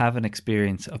have an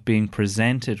experience of being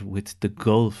presented with the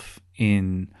gulf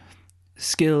in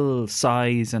skill,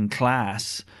 size and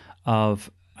class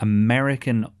of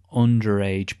American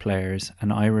underage players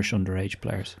and Irish underage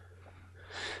players?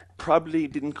 Probably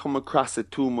didn't come across it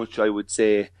too much, I would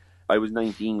say. I was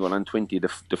 19 going on 20,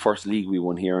 the first league we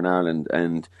won here in Ireland,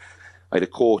 and I had a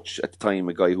coach at the time,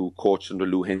 a guy who coached under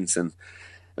Lou Henson,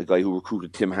 a guy who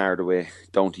recruited Tim Hardaway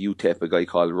down to UTEP, a guy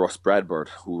called Russ Bradford,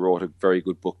 who wrote a very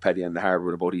good book, Paddy and the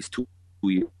Hardwood, about his 2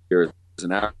 years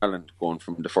in Ireland, going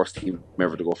from the first team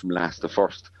ever to go from last to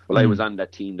first. Well, I was on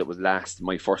that team that was last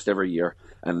my first ever year,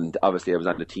 and obviously I was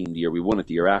on the team the year we won it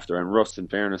the year after. And Russ, in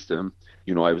fairness to him,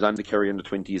 you know, I was on the Kerry under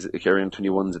 20s, Kerry under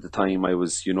 21s at the time. I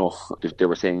was, you know, they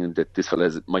were saying that this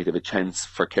fella might have a chance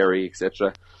for Kerry,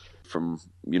 etc. From,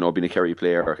 you know, being a Kerry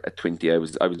player at 20, I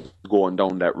was going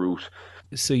down that route.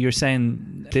 So you're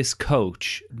saying this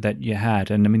coach that you had,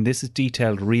 and I mean, this is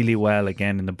detailed really well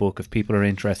again in the book if people are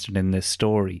interested in this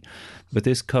story, but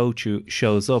this coach who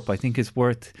shows up, I think it's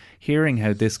worth hearing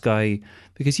how this guy,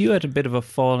 because you had a bit of a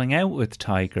falling out with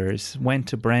Tigers, went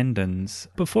to Brendan's.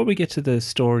 Before we get to the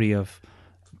story of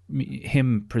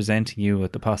him presenting you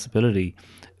with the possibility,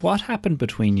 what happened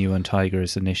between you and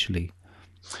Tigers initially?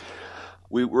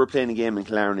 We were playing a game in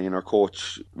Killarney, and our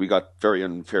coach, we got very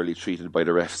unfairly treated by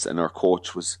the refs, and our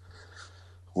coach was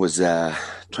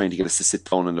trying to get us to sit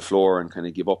down on the floor and kind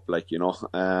of give up, like, you know,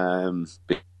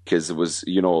 because it was,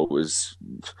 you know,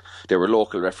 they were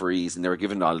local referees and they were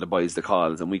giving all the boys the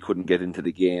calls, and we couldn't get into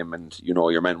the game, and, you know,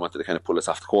 your men wanted to kind of pull us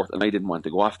off the court, and I didn't want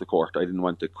to go off the court. I didn't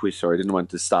want to quit, or I didn't want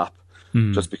to stop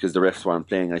just because the refs weren't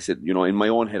playing. I said, you know, in my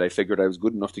own head, I figured I was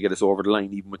good enough to get us over the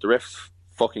line, even with the refs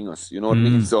fucking us, you know what I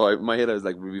mean? So in my head I was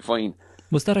like, we'll be fine.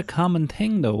 Was that a common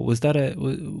thing though? Was that it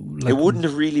wouldn't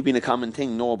have really been a common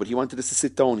thing, no, but he wanted us to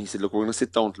sit down. He said, look, we're going to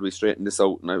sit down till we straighten this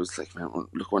out. And I was like, man,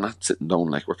 look, we're not sitting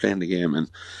down, like, we're playing the game.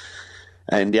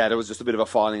 And yeah, there was just a bit of a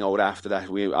falling out after that.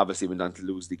 We obviously went on to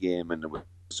lose the game, and it was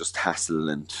just hassle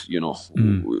and, you know,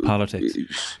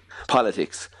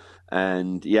 politics.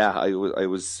 And yeah, I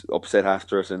was upset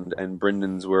after it, and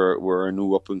Brendan's were a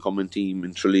new up and coming team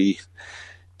in Tralee.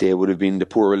 They would have been the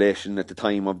poor relation at the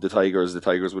time of the Tigers. The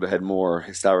Tigers would have had more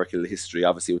historical history,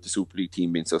 obviously, with the Super League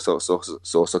team being so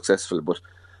successful. But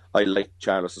I liked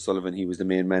Charles O'Sullivan. He was the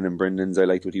main man in Brendan's. I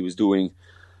liked what he was doing,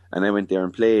 and I went there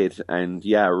and played. And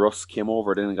yeah, Russ came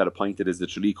over then and got appointed as the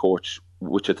Tralee coach,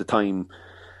 which at the time,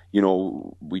 you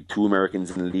know, we 2 Americans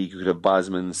in the league. You could have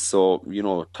Bosmans. So, you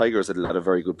know, Tigers had a lot of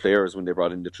very good players when they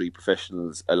brought in the 3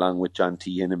 professionals, along with John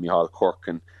Teehan and Michal Quirk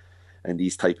and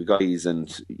these type of guys.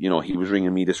 And, you know, he was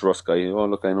ringing me, this Russ guy, oh,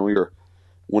 look, I know you're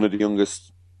one of the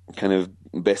youngest kind of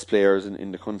best players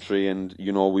in the country, and,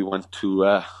 you know, we want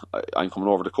to, I'm coming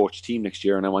over to coach the team next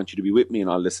year, and I want you to be with me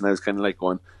and all this. And I was kind of like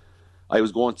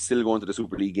still going to the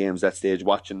Super League games that stage,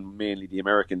 watching mainly the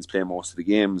Americans play most of the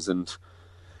games. And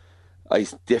I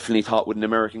definitely thought with an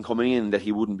American coming in that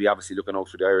he wouldn't be obviously looking out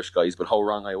for the Irish guys, but how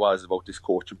wrong I was about this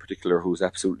coach in particular, who's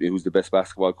the best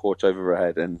basketball coach I've ever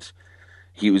had. And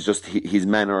he was just, his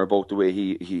manner about the way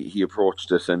he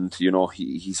approached it, and, you know,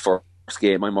 his first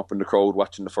game, I'm up in the crowd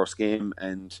watching the first game,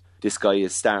 and this guy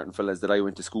is starting fellas that I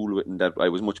went to school with and that I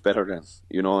was much better than,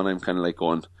 you know, and I'm kind of like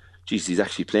going, geez, he's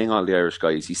actually playing all the Irish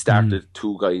guys. He started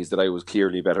 2 guys that I was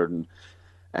clearly better than,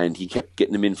 and he kept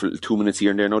getting them in for 2 minutes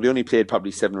here and there. Now, they only played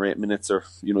probably 7 or 8 minutes, or,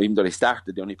 you know, even though they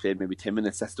started, they only played maybe 10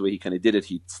 minutes. That's the way he kind of did it.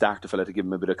 He'd start the fella to give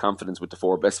him a bit of confidence with the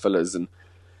 4 best fellas, and,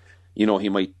 you know, he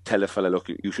might tell a fella, look,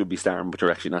 you should be starting, but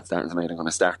you're actually not starting tonight. I'm going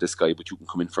to start this guy, but you can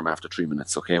come in from after 3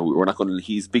 minutes, okay? We're not going to,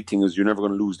 his big thing is you're never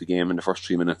going to lose the game in the first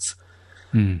 3 minutes.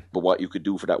 But what you could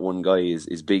do for that one guy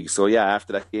is big. So yeah,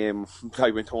 after that game,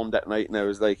 I went home that night and I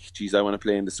was like, geez, I want to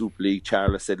play in the Super League.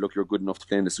 Charles said, look, you're good enough to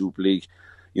play in the Super League.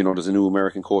 You know, there's a new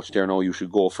American coach there now, you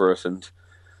should go for it. And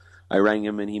I rang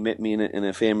him, and he met me in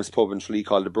a famous pub in Tralee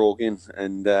called the Brogue Inn.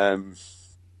 And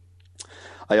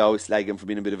I always slag him for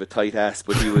being a bit of a tight ass,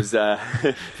 but he was the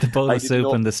bowl of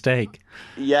soup and the steak.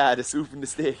 Yeah, the soup and the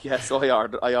steak. Yeah, so I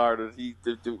ordered.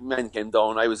 The man came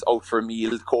down. I was out for a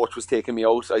meal. The coach was taking me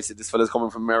out. I said, this fella's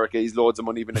coming from America. He's loads of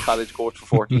money, been a college coach for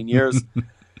 14 years.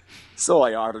 So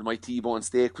I ordered my T-bone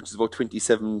steak, which is about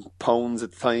 £27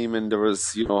 at the time, and there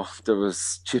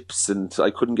was chips, and I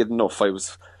couldn't get enough. I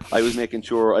was making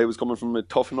sure I was coming from a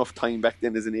tough enough time back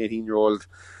then as an 18-year-old.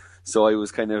 So I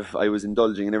was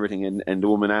indulging in everything, and the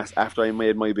woman asked, after I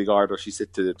made my big order, she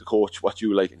said to the coach, what do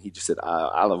you like? And he just said,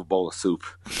 I'll have a bowl of soup.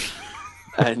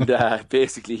 And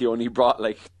basically he only brought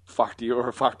like 40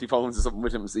 or 40 pounds or something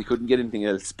with him, so he couldn't get anything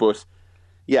else. But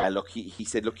yeah, look, he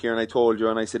said, look here, and I told you,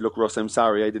 and I said, look, Russ, I'm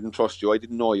sorry, I didn't trust you, I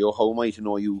didn't know you, how am I to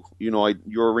know you? You know,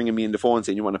 you're ringing me on the phone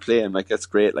saying you want to play. I'm like, that's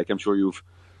great, like, I'm sure you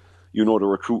know the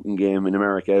recruiting game in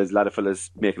America is a lot of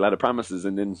fellas make a lot of promises,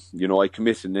 and then, you know, I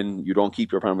commit, and then you don't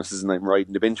keep your promises, and I'm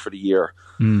riding the bench for the year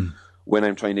when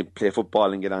I'm trying to play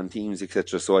football and get on teams,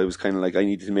 etc. So I was kind of like, I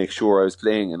needed to make sure I was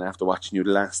playing. And after watching you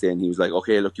the last day, and he was like,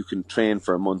 okay, look, you can train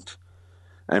for a month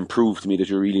and prove to me that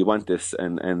you really want this.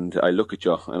 And I look at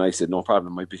you, and I said, no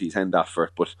problem, I bit his hand off for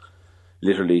it. But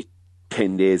literally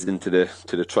 10 days into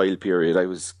the trial period, I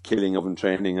was killing up in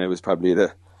training. I was probably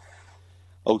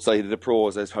outside of the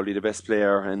pros, I was probably the best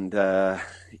player. And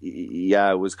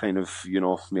it was kind of,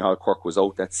 Micheál Quirke was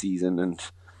out that season, and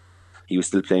he was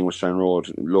still playing with Stranraer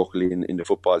locally in the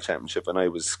football championship, and I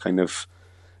was kind of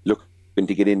looking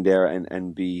to get in there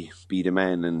and be the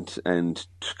man. And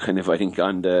kind of, I think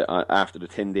after the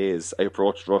 10 days, I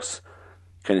approached Russ,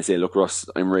 kind of say, look, Russ,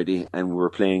 I'm ready. And we were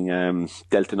playing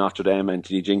Delta Notre Dame,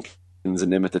 Anthony Jenkins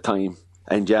and them at the time.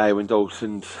 And I went out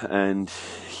and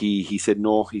he said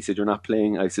no. He said, you're not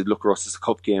playing. I said, look, Russ, it's a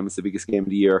cup game. It's the biggest game of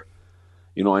the year.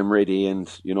 I'm ready. And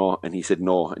he said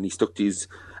no. And he stuck to his,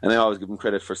 and I always give him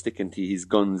credit for sticking to his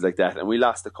guns like that. And we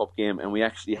lost the cup game, and we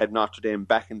actually had Notre Dame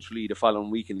back in Tralee the following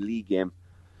week in the league game,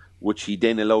 which he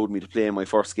then allowed me to play in my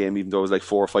first game, even though it was like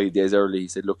 4 or 5 days early. He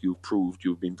said, look, you've proved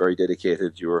you've been very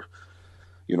dedicated. You're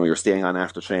staying on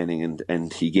after training,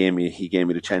 and he gave me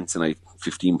the chance, and I had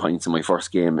 15 points in my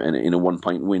first game and in a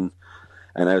 1-point win.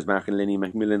 And I was marking Lenny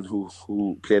McMillan,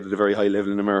 who played at a very high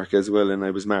level in America as well, and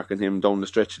I was marking him down the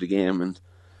stretch of the game,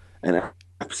 and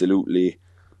absolutely,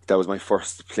 that was my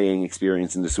first playing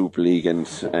experience in the Super League,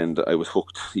 and I was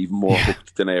hooked, even more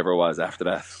hooked than I ever was after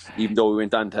that. Even though we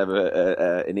went on to have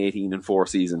an 18-4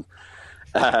 season.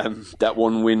 That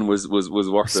one win was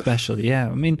worth it. Special, yeah.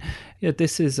 I mean,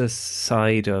 this is a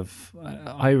side of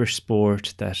Irish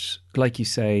sport that, like you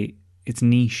say, it's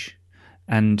niche,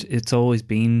 and it's always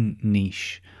been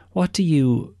niche. What do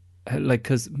you like?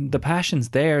 Because the passion's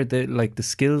there, the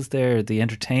skills there, the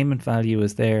entertainment value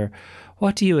is there.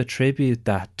 What do you attribute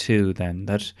that to then?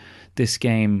 That this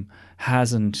game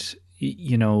hasn't,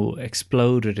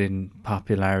 exploded in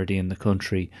popularity in the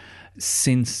country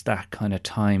since that kind of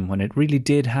time, when it really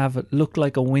did looked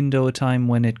like a window of time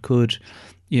when it could,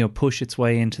 push its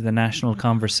way into the national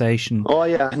conversation. Oh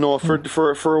yeah, no,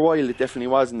 for a while it definitely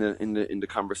was in the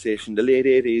conversation. The late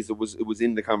 80s, it was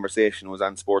in the conversation. It was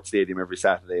on Sports Stadium every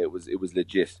Saturday. It was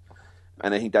legit,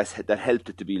 and I think that helped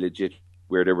it to be legit,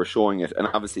 where they were showing it. And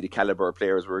obviously the caliber of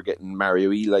players were getting.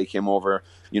 Mario Eli came over,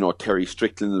 Terry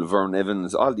Strickland, Laverne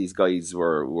Evans, all these guys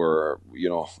were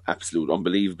absolute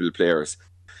unbelievable players.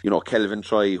 Kelvin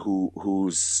Troy,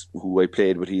 who I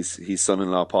played with, his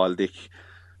son-in-law Paul Dick.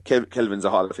 Kelvin's a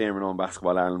Hall of Famer now in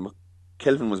Basketball Ireland.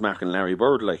 Kelvin was marking Larry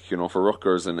Bird, for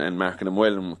Rutgers, and marking him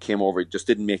well, and came over. Just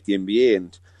didn't make the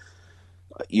NBA,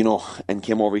 and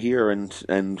came over here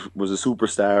and was a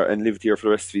superstar and lived here for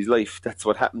the rest of his life. That's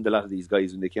what happened to a lot of these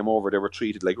guys when they came over. They were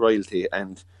treated like royalty,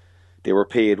 and they were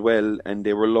paid well, and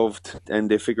they were loved, and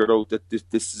they figured out that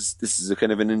this is a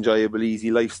kind of an enjoyable, easy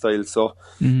lifestyle. So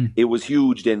it was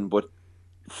huge then, but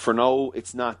for now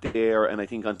it's not there. And I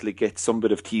think until it gets some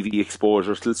bit of TV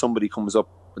exposure, till somebody comes up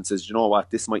and says, you know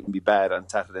what, this mightn't be bad on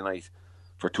Saturday night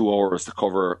for 2 hours to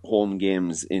cover home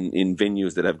games in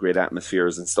venues that have great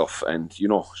atmospheres and stuff. And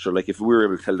sure, like if we were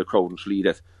able to tell the crowd in Tralee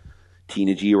that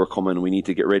Tina G were coming, we need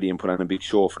to get ready and put on a big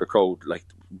show for the crowd, like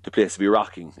the place will be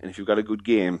rocking. And if you've got a good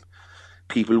game,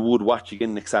 people would watch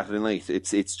again next Saturday night.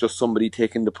 It's just somebody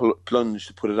taking the plunge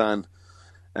to put it on.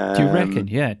 Do you reckon?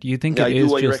 Yeah. Do you think it is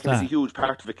just that? I reckon it's a huge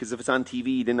part of it, because if it's on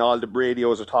TV, then all the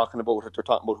radios are talking about it. They're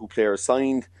talking about who players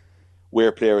signed,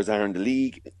 where players are in the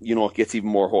league. It gets even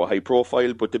more high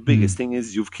profile. But the biggest thing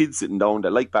is you've kids sitting down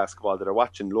that like basketball, that are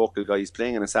watching local guys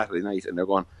playing on a Saturday night, and they're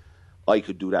going, I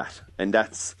could do that. And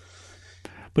that's...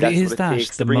 But is that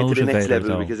the motivator, to the next level,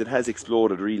 though? Because it has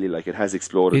exploded, really. Like, it has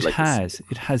exploded. It has.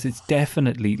 It's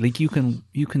definitely, like, you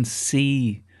can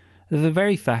see the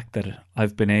very fact that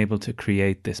I've been able to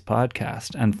create this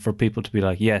podcast, and for people to be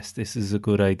like, yes, this is a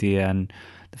good idea, and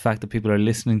the fact that people are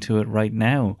listening to it right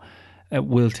now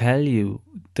will tell you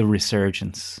the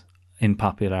resurgence in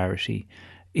popularity.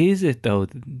 Is it, though?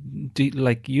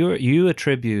 You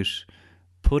attribute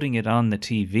putting it on the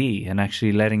TV and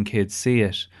actually letting kids see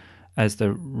it as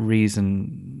the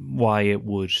reason why it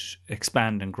would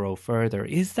expand and grow further.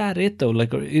 Is that it, though?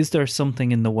 Like, or is there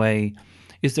something in the way?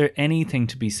 Is there anything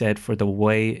to be said for the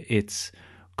way it's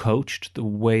coached, the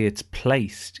way it's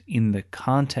placed in the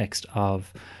context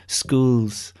of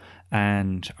schools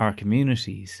and our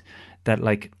communities? That,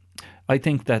 like, I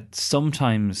think that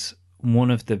sometimes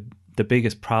one of the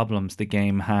biggest problems the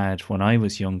game had when I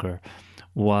was younger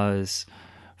was,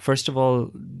 first of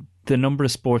all, the number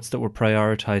of sports that were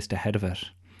prioritized ahead of it.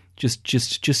 Just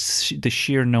the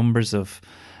sheer numbers of,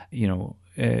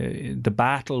 the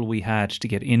battle we had to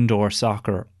get indoor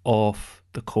soccer off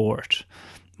the court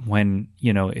when,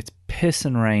 it's piss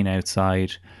and rain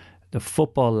outside. The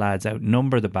football lads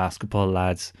outnumber the basketball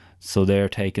lads, so they're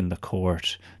taking the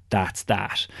court. That's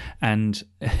that. And,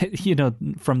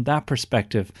 from that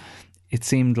perspective, it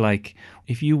seemed like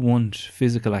if you want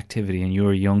physical activity and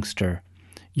you're a youngster,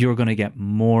 you're going to get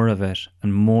more of it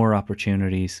and more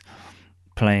opportunities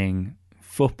playing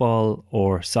football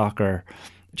or soccer,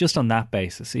 just on that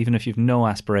basis, even if you've no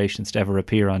aspirations to ever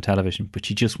appear on television, but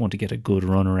you just want to get a good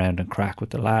run around and crack with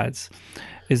the lads.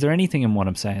 Is there anything in what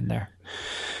I'm saying there?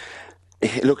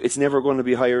 Look, it's never going to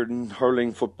be higher than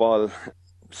hurling, football,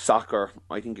 soccer.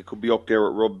 I think it could be up there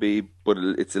with rugby, but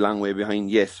it's a long way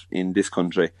behind yet in this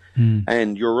country.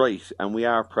 And you're right, and we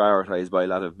are prioritised by a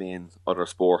lot of main other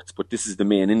sports, but this is the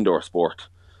main indoor sport.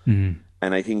 And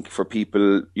I think for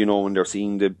people, you know, when they're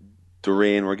seeing the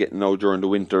rain we're getting now during the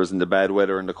winters and the bad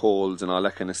weather and the colds and all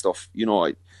that kind of stuff,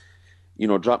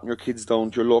 dropping your kids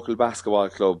down to your local basketball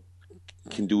club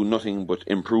can do nothing but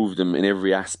improve them in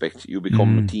every aspect. You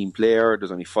become a team player.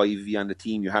 There's only 5 of you on the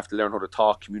team. You have to learn how to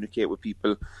talk, communicate with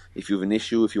people. If you have an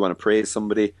issue, if you want to praise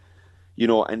somebody,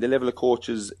 and the level of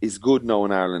coaches is good now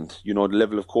in Ireland. The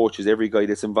level of coaches, every guy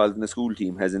that's involved in the school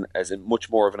team has a much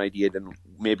more of an idea than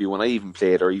maybe when I even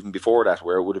played, or even before that,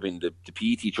 where it would have been the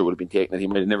PE teacher would have been taking it. He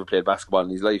might have never played basketball in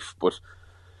his life, but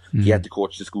he had to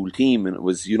coach the school team, and it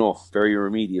was, very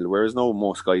remedial. Whereas now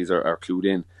most guys are clued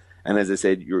in. And as I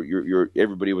said, you're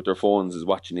everybody with their phones is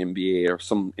watching NBA or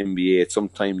some NBA at some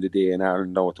time of the day in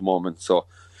Ireland now at the moment. So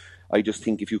I just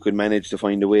think if you could manage to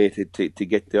find a way to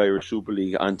get the Irish Super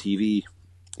League on TV,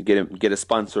 get a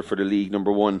sponsor for the league,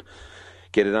 number one,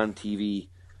 get it on TV,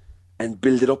 and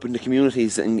build it up in the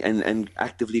communities and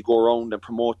actively go around and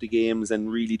promote the games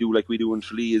and really do like we do in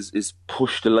Tralee is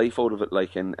push the life out of it,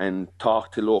 and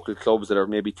talk to local clubs that are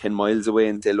maybe 10 miles away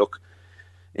and say, look,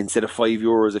 instead of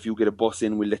 €5, if you get a bus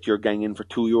in, we'll let your gang in for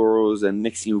 €2. And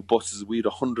next thing, buses, we had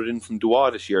 100 in from Dua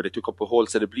this year. They took up a whole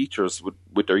set of bleachers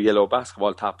with their yellow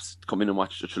basketball tops to come in and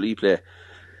watch the Tralee play.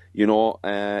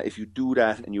 If you do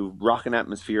that and you rocking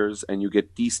atmospheres and you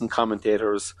get decent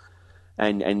commentators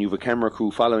and you have a camera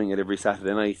crew following it every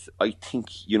Saturday night, I think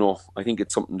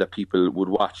it's something that people would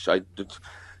watch.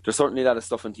 There's certainly a lot of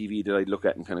stuff on TV that I'd look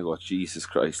at and kind of go, Jesus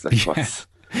Christ, like what's...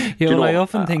 I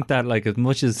often think that, like, as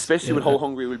much as... Especially with how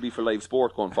hungry we'll be for live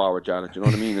sport going forward, Janet, you know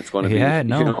what I mean? It's going to be... It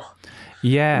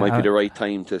might be the right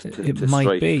time to It might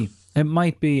strike. be. It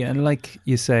might be. And like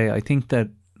you say, I think that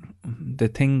the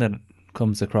thing that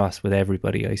comes across with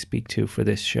everybody I speak to for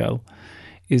this show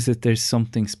is that there's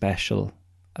something special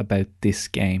about this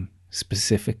game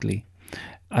specifically.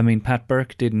 I mean, Pat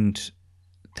Burke didn't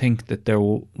think that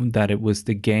that it was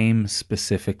the game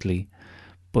specifically,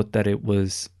 but that it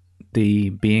was the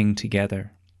being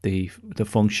together, the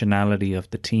functionality of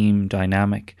the team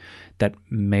dynamic that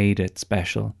made it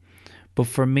special. But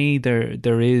for me,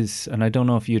 there is, and I don't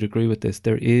know if you'd agree with this,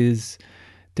 there's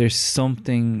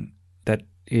something that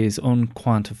is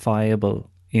unquantifiable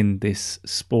in this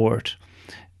sport.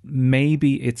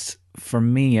 Maybe it's, for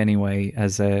me anyway,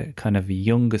 as a kind of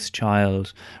youngest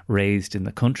child raised in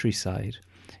the countryside,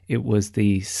 it was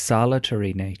the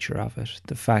solitary nature of it.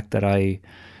 The fact that I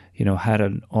had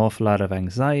an awful lot of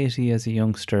anxiety as a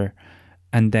youngster,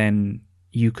 and then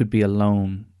you could be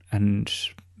alone and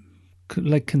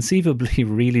like conceivably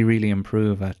really, really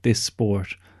improve at this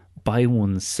sport by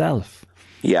oneself.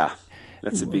 Yeah,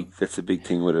 that's a big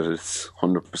thing with it. It's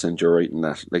 100% you're right in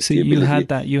that. Like, so you had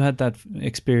that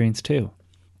experience too.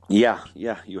 Yeah,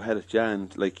 you had it, yeah,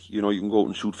 and you can go out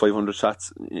and shoot 500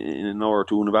 shots in an hour or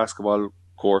two in a basketball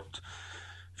court.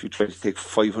 If you try to take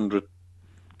 500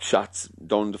 shots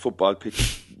down the football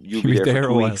pitch, you'll be there for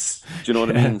 2 weeks. Do you know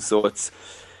what I mean? So it's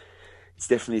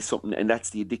definitely something, and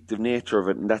that's the addictive nature of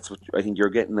it, and that's what I think you're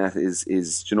getting at is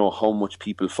how much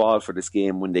people fall for this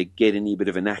game when they get any bit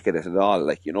of a knack at it at all.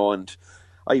 And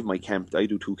I have my camp. I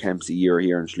do 2 camps a year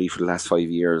here in Tralee for the last 5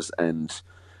 years, and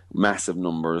massive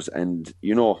numbers, and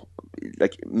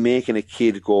making a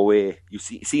kid go away.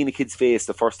 Seeing a kid's face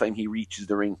the first time he reaches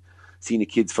the ring, seeing a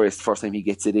kid's face the first time he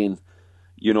gets it in.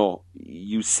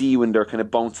 You see when they're kind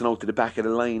of bouncing out to the back of the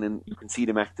line, and you can see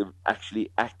them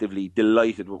actively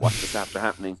delighted with what's just after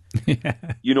happening. Yeah.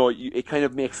 It kind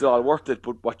of makes it all worth it.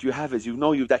 But what you have is,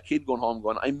 you've that kid going home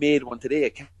going, I made one today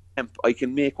at camp. I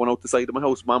can make one out the side of my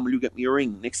house. Mom, will you get me a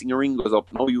ring? Next thing your ring goes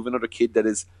up. Now you have another kid that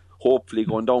is hopefully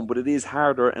going down. But it is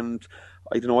harder, and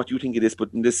I don't know what you think it is,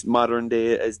 but in this modern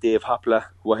day, as Dave Hopla,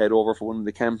 who I had over for one of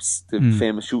the camps, the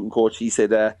famous shooting coach, he said,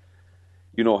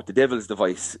 the devil's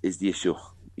device is the issue.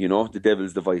 The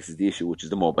devil's device is the issue, which is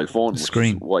the mobile phone. The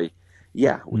screen. Which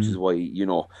is why,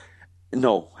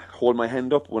 no, hold my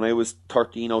hand up. When I was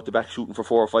 13 out the back shooting for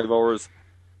 4 or 5 hours,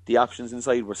 the options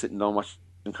inside were sitting down watching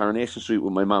Coronation Street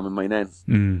with my mum and my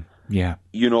nan. Yeah.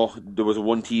 There was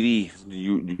one TV.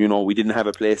 We didn't have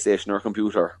a PlayStation or a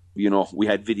computer. We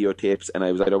had videotapes, and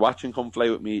I was either watching Come Fly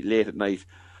With Me late at night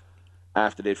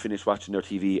after they'd finished watching their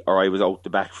TV, or I was out the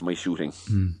back for my shooting.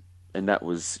 And that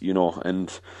was,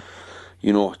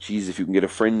 you know, geez, if you can get a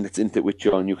friend that's into it with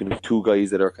you and you can have two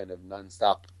guys that are kind of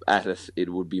non-stop at it, it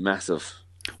would be massive.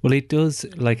 Well, it does,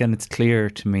 like, and it's clear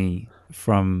to me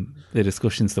from the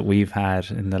discussions that we've had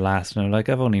in the last, like,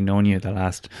 I've only known you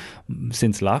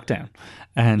since lockdown,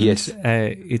 and yes.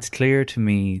 It's clear to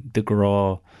me the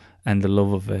graw and the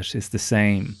love of it is the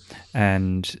same,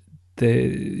 and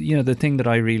the thing that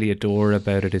I really adore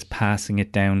about it is passing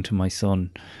it down to my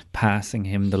son, passing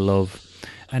him the love,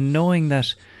 and knowing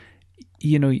that,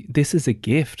 you know, this is a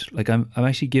gift. Like, I'm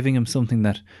actually giving him something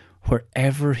that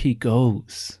wherever he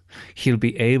goes, he'll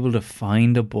be able to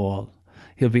find a ball.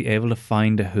 He'll be able to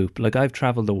find a hoop. Like, I've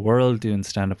travelled the world doing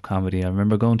stand-up comedy. I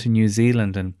remember going to New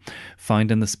Zealand and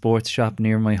finding the sports shop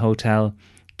near my hotel,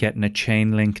 getting a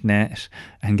chain link net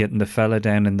and getting the fella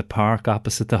down in the park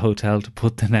opposite the hotel to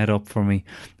put the net up for me.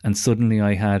 And suddenly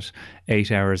I had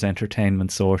 8 hours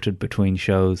entertainment sorted between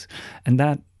shows. And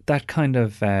that kind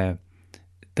of... the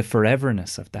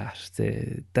foreverness of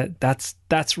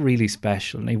that's really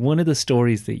special. Now, one of the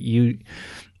stories that you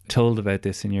told about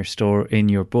this in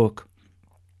your book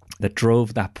that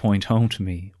drove that point home to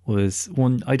me was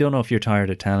one. I don't know if you're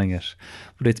tired of telling it,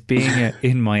 but it's being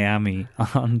in Miami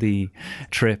on the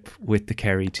trip with the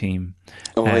Kerry team.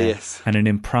 Oh, yes. And an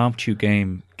impromptu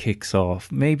game kicks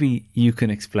off. Maybe you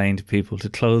can explain to people, to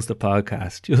close the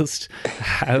podcast, just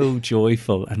how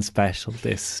joyful and special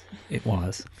it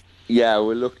was. Yeah,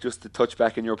 well, look, just to touch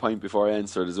back on your point before I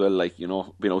answer it as well, like, you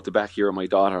know, being out the back here with my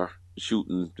daughter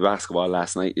shooting the basketball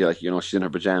last night, like, you know, she's in her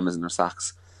pajamas and her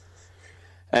socks,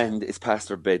 and it's past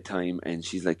her bedtime, and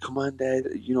she's like, come on, Dad,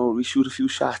 you know, we shoot a few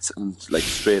shots. And like,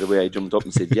 straight away I jumped up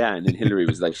and said, yeah. And then Hillary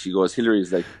was like,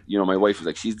 Hillary's like, you know, my wife was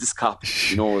like, she's this cop,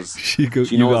 she knows. she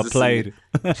got played.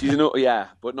 She's, you know, yeah,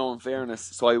 but no, in fairness,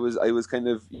 so I was kind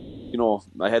of, you know,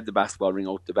 I had the basketball ring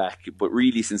out the back, but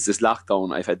really since this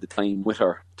lockdown, I've had the time with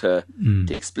her to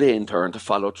explain to her and to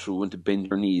follow through and to bend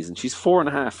her knees. And she's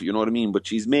 4.5, you know what I mean? But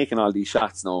she's making all these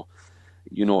shots now.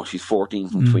 You know, she's 14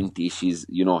 from 20. She's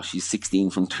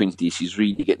 16 from 20. She's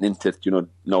really getting into it. You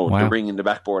know, Wow. The ring and the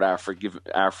backboard are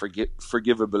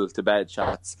forgivable to bad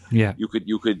shots. Yeah, you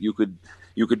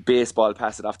could baseball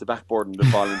pass it off the backboard and the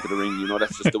ball into the ring. You know,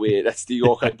 that's just the way. That's the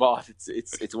yoke I bought.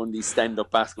 It's one of these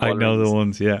stand-up basketball. I know rings. the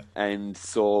ones, yeah. And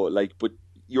so, like, but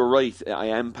you're right. I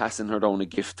am passing her down a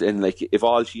gift, and like, if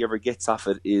all she ever gets off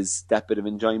it is that bit of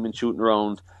enjoyment shooting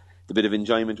around. A bit of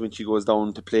enjoyment when she goes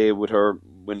down to play with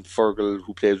when Fergal,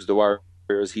 who plays with the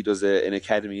Warriors, he does an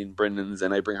academy in Brennan's,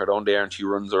 and I bring her down there and she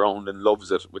runs around and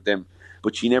loves it with them.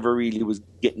 But she never really was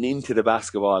getting into the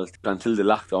basketball until the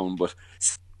lockdown. But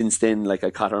since then, like, I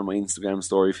caught her on my Instagram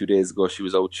story a few days ago, she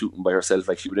was out shooting by herself.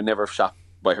 Like, she would have never shot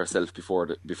by herself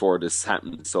before this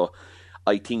happened. So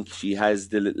I think she has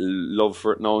the little love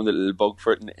for it now and the little bug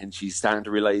for it, and she's starting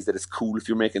to realise that it's cool if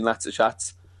you're making lots of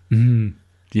shots.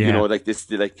 Yeah. You know, like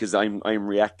this, like, because I'm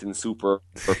reacting super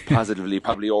positively,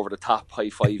 probably over the top,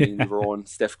 high-fiving. We've run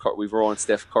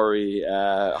Steph Curry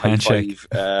high five,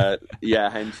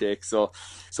 handshake. So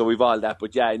we've all that.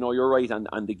 But yeah, I know you're right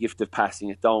on the gift of passing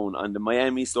it down. On the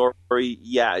Miami story,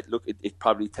 yeah, look, it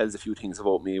probably tells a few things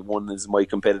about me. One is my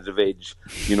competitive edge,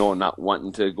 you know, not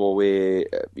wanting to go away,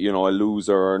 you know, a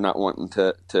loser, or not wanting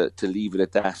to leave it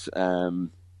at that.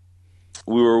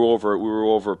 We were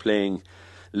over playing.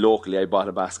 Locally, I bought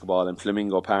a basketball, and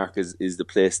Flamingo Park is the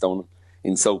place down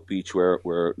in South Beach where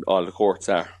all the courts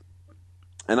are.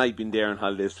 And I'd been there on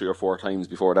holidays 3 or 4 times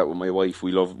before that with my wife.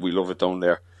 We love it down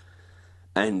there.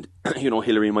 And, you know,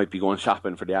 Hillary might be going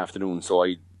shopping for the afternoon, so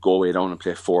I'd go away down and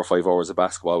play 4 or 5 hours of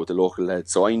basketball with the local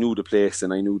lads. So I knew the place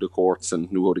and I knew the courts and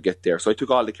knew how to get there. So I took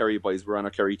all the Kerry boys. We were on a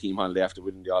Kerry team holiday after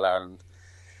winning the All-Ireland.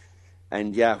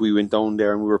 And yeah, we went down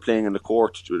there and we were playing on the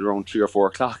court around 3 or 4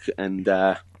 o'clock, and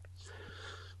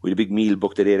we had a big meal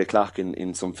booked at 8 o'clock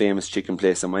in some famous chicken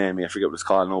place in Miami. I forget what it's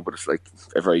called now, but it's like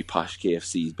a very posh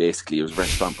KFC, basically. It was a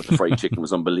restaurant, but the fried chicken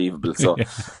was unbelievable. So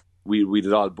we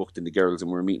had all booked in the girls,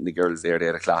 and we were meeting the girls there at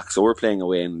 8 o'clock. So we're playing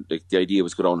away, and like, the idea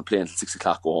was go down and play until 6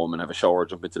 o'clock, go home and have a shower,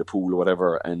 jump into the pool or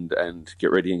whatever, and get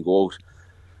ready and go out.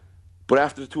 But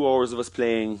after the 2 hours of us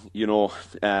playing, you know,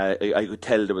 I could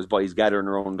tell there was boys gathering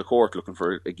around the court looking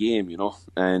for a game, you know.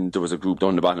 And there was a group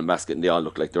down the bottom basket, and they all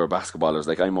looked like they were basketballers.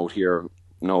 Like, I'm out here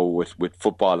now with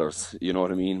footballers, you know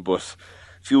what I mean? But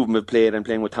a few of them have played. I'm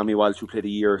playing with Tommy Walsh, who played a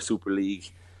year Super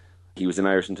League. He was an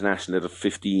Irish international at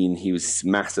 15. He was a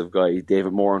massive guy.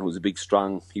 David Moran, who was a big,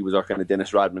 strong, he was our kind of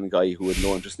Dennis Rodman guy who had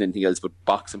no interest in anything else but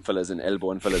boxing fellas and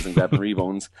elbowing fellas and grabbing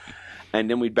rebounds. And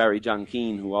then we'd Barry John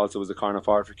Keane, who also was a corner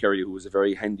forward for Kerry, who was a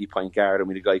very handy point guard. And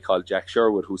we had a guy called Jack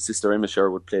Sherwood, whose sister Emma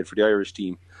Sherwood played for the Irish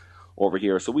team over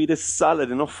here. So we had a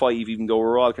solid enough 5, even though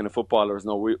we're all kind of footballers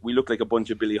now. We look like a bunch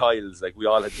of Billy Hiles. Like, we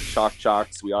all had the short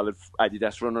shorts, we all had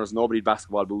Adidas runners, nobody had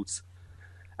basketball boots.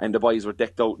 And the boys were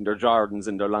decked out in their Jordans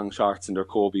and their long shorts and their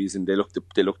Kobe's, and they looked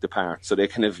the part. So they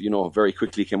kind of, very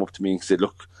quickly came up to me and said,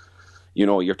 look,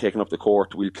 you're taking up the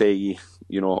court, we'll play,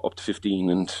 up to 15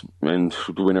 and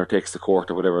the winner takes the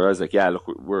court or whatever. I was like, yeah, look,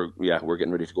 we're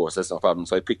getting ready to go, so that's no problem.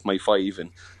 So I picked my 5,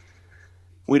 and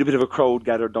we had a bit of a crowd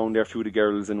gathered down there. A few of the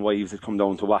girls and wives had come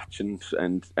down to watch, and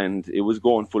it was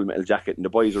going Full Metal Jacket, and the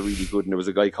boys were really good. And there was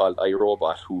a guy called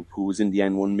iRobot who was in the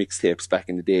N1 mixtapes back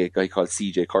in the day, a guy called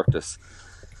CJ Curtis.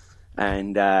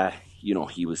 And,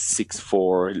 he was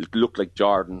 6'4", looked like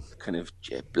Jordan, kind of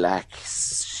jet black,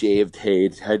 shaved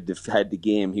head, had the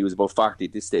game. He was about 40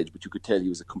 at this stage, but you could tell he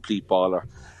was a complete baller.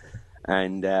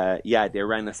 And, they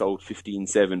ran us out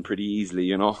 15-7 pretty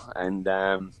easily,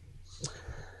 and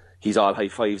he's all high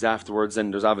fives afterwards,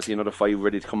 and there's obviously another 5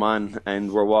 ready to come on,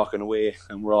 and we're walking away,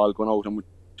 and we're all going out, and we're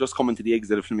just coming to the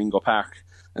exit of Flamingo Park.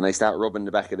 And I start rubbing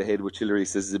the back of the head, which Hillary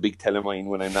says is a big tell of mine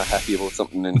when I'm not happy about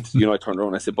something. And, I turned around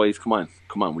and I said, boys, come on,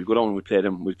 we'll go down and we'll play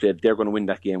them. They're going to win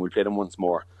that game. We'll play them once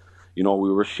more. We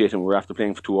were shit and we were after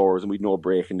playing for 2 hours and we'd no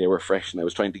break and they were fresh. And I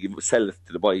was trying to sell it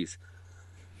to the boys.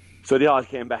 So they all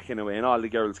came back anyway, and all the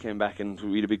girls came back, and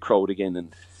we had a big crowd again.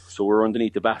 And so we were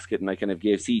underneath the basket, and I kind of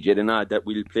gave CJ the nod that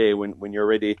we'll play when you're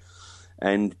ready.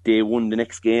 And they won the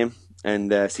next game.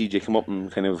 And CJ came up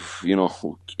and kind of, do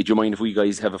you mind if we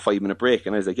guys have a 5-minute break?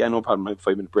 And I was like, yeah, no problem, I have a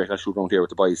 5-minute break, I'll shoot around here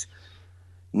with the boys.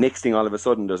 Next thing, all of a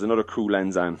sudden, there's another crew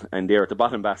lands on, and they're at the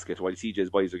bottom basket while CJ's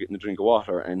boys are getting a drink of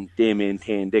water, and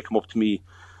they come up to me.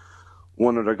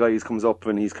 One of their guys comes up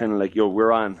and he's kind of like, yo,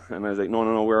 we're on. And I was like,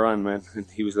 no, we're on, man. And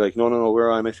he was like, no,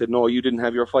 we're on. I said, no, you didn't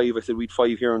have your 5. I said, we'd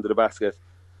 5 here under the basket.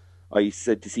 I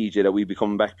said to CJ that we'd be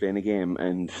coming back playing a game,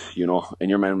 and, and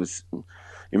your man was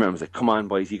like, come on,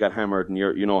 boys, you got hammered and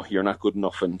you're not good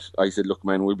enough. And I said, look,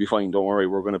 man, we'll be fine, don't worry,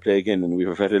 we're going to play again. And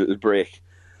we've had a little break.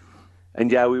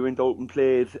 And yeah, we went out and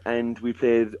played, and we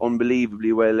played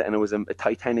unbelievably well. And it was a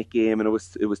titanic game, and it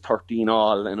was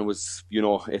 13-all, and it was,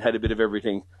 it had a bit of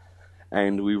everything.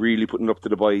 And we really putting it up to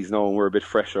the boys now, and we're a bit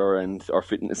fresher, and our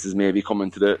fitness is maybe coming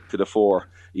to the fore.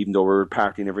 Even though we're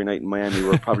partying every night in Miami,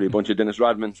 we're probably a bunch of Dennis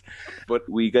Rodmans. But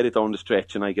we get it down the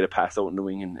stretch, and I get a pass out in the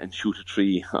wing and shoot a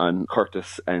 3 on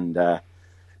Curtis, and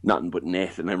nothing but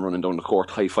net. And I'm running down the court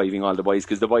high-fiving all the boys,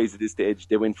 because the boys at this stage,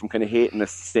 they went from kind of hating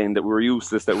us, saying that we were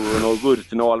useless, that we were no good,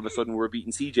 to know all of a sudden we're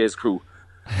beating CJ's crew,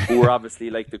 who were obviously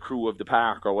like the crew of the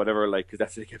park or whatever, like, because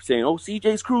that's what they kept saying, oh,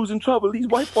 CJ's crew's in trouble, these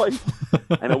white boys.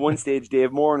 And at one stage,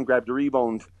 Dave Moran grabbed a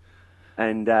rebound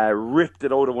and ripped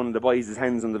it out of one of the boys'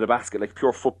 hands under the basket, like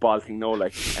pure football thing,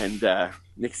 like. And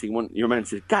next thing, your man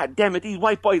said, God damn it, these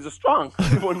white boys are strong.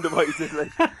 One of the boys is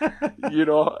like,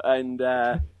 and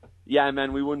yeah,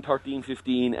 man, we won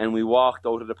 13-15, and we walked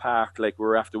out of the park like we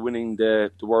were after winning the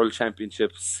World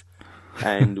Championships.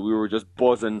 And we were just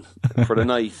buzzing for the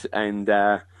night, and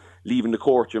leaving the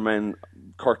court, your man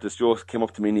Curtis Jost came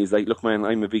up to me and he's like, look, man,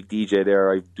 I'm a big DJ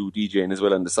there, I do DJing as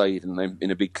well on the side, and I'm in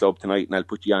a big club tonight, and I'll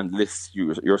put you on the list,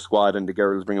 your squad, and the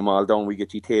girls, bring them all down, we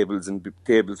get you tables and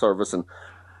table service. And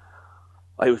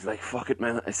I was like, fuck it,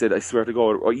 man. I said, I swear to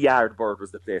God, Yardbird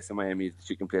was the place in Miami, the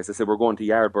chicken place. I said, we're going to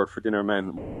Yardbird for dinner,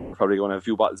 man. We're probably going to have a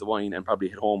few bottles of wine and probably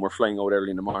head home. We're flying out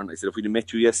early in the morning. I said, if we'd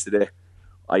met you yesterday,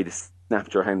 I'd have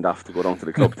snapped your hand off to go down to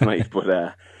the club tonight.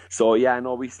 But so yeah,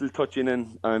 no, we still touching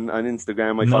on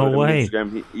Instagram. I followed him on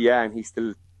Instagram. And he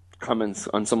still comments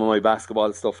on some of my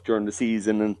basketball stuff during the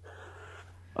season, and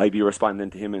I'd be responding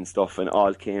to him and stuff. And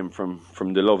all came from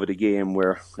the love of the game,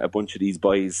 where a bunch of these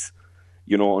boys,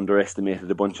 underestimated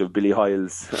a bunch of Billy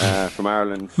Hiles from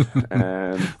Ireland.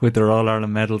 With their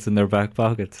All-Ireland medals in their back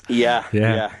pockets. Yeah.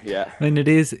 I mean,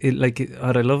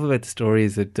 what I love about the story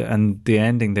is that, and the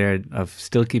ending there of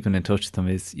still keeping in touch with them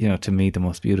is, to me, the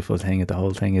most beautiful thing of the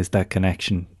whole thing is that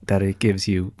connection that it gives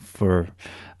you for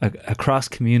across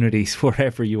communities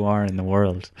wherever you are in the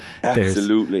world.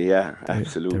 Absolutely. There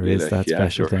is that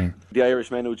special thing. The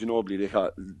Irish Manu Ginobili, they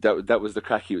thought that was the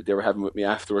crack they were having with me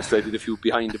afterwards. So I did a few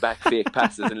behind the back fake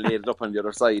passes and laid it up on the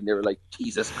other side, and they were like,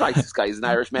 Jesus Christ, this guy's an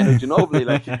Irish Manu Ginobili.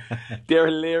 Like, they're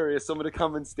hilarious. Some of the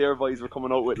comments their boys were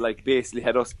coming out with, like, basically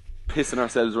had us pissing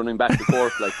ourselves running back to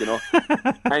court,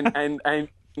 and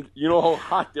you know how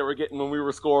hot they were getting when we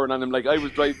were scoring on them. Like, I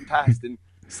was driving past and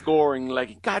scoring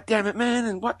like, God damn it, man,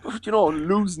 and what, you know,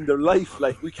 losing their life.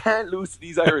 Like, we can't lose to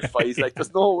these Irish boys. Like,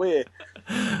 there's no way.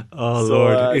 Oh, so,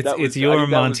 Lord, it's your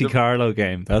Monte Carlo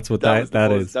game. That's what that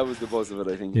is. That was the buzz of it,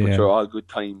 I think. Yeah. But they're all good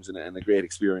times and a great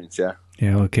experience, yeah.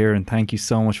 Yeah, well, Kieran, thank you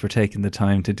so much for taking the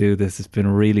time to do this. It's been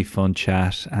a really fun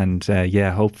chat, and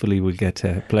yeah, hopefully we'll get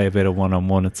to play a bit of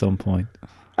one-on-one at some point.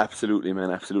 Absolutely,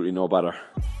 man. Absolutely, no bother.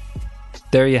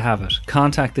 There you have it.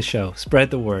 Contact the show,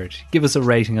 spread the word, give us a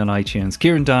rating on iTunes.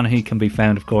 Kieran Donaghy can be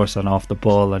found, of course, on Off the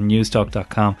Ball on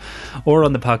newstalk.com, or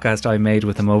on the podcast I made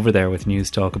with him over there with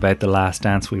Newstalk about The Last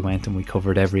Dance. We went and we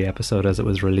covered every episode as it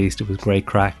was released. It was great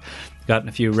crack. Gotten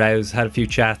a few rows, had a few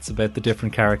chats about the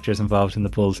different characters involved in the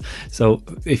Bulls. So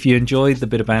if you enjoyed the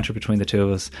bit of banter between the two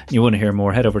of us and you want to hear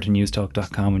more, head over to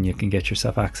newstalk.com and you can get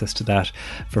yourself access to that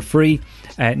for free.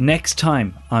 Next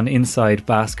time on Inside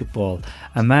Basketball,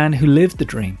 a man who lived the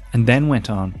dream and then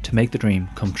went on to make the dream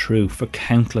come true for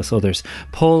countless others.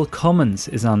 Paul Cummins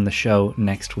is on the show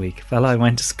next week, a fella I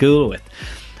went to school with.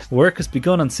 Work has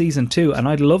begun on season 2 and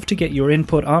I'd love to get your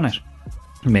input on it.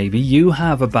 Maybe you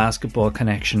have a basketball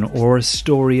connection or a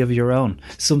story of your own,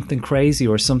 something crazy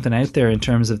or something out there in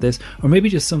terms of this, or maybe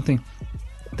just something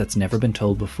that's never been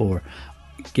told before.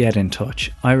 Get in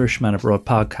touch.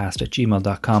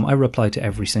 irishmanabroadpodcast@gmail.com. I reply to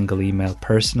every single email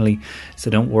personally,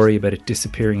 so don't worry about it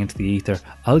disappearing into the ether.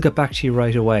 I'll get back to you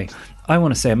right away. I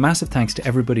want to say a massive thanks to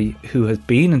everybody who has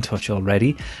been in touch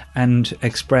already and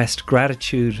expressed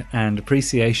gratitude and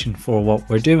appreciation for what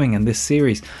we're doing in this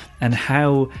series and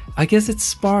how, I guess, it's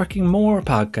sparking more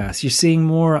podcasts. You're seeing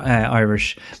more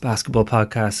Irish basketball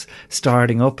podcasts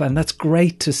starting up, and that's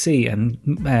great to see. And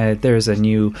there's a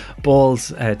new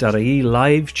balls.ie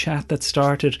live chat that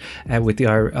started with the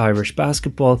Irish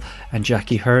basketball and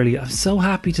Jackie Hurley. I'm so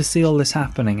happy to see all this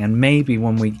happening, and maybe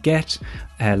when we get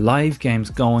live games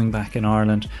going back in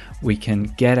Ireland, we can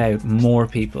get out more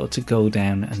people to go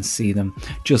down and see them.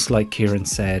 Just like Kieran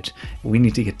said, we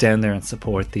need to get down there and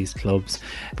support these clubs.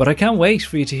 But I can't wait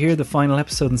for you to hear the final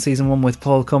episode in season 1 with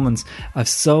Paul Cummins. I've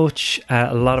such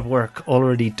a lot of work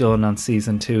already done on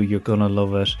season 2. You're gonna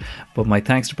love it. But my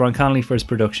thanks to Brian Connolly for his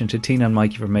production, to Tina and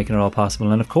Mikey for making it all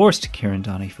possible, and of course to Kieran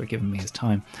Donaghy for giving me his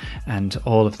time and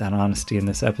all of that honesty in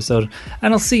this episode.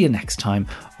 And I'll see you next time,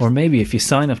 or maybe if you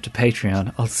sign up to Patreon,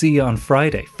 I'll see you on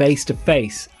Friday face to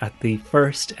face at the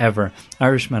first ever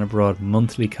Irishman Abroad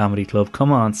monthly comedy club.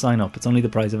 Come on, sign up. It's only the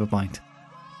price of a pint.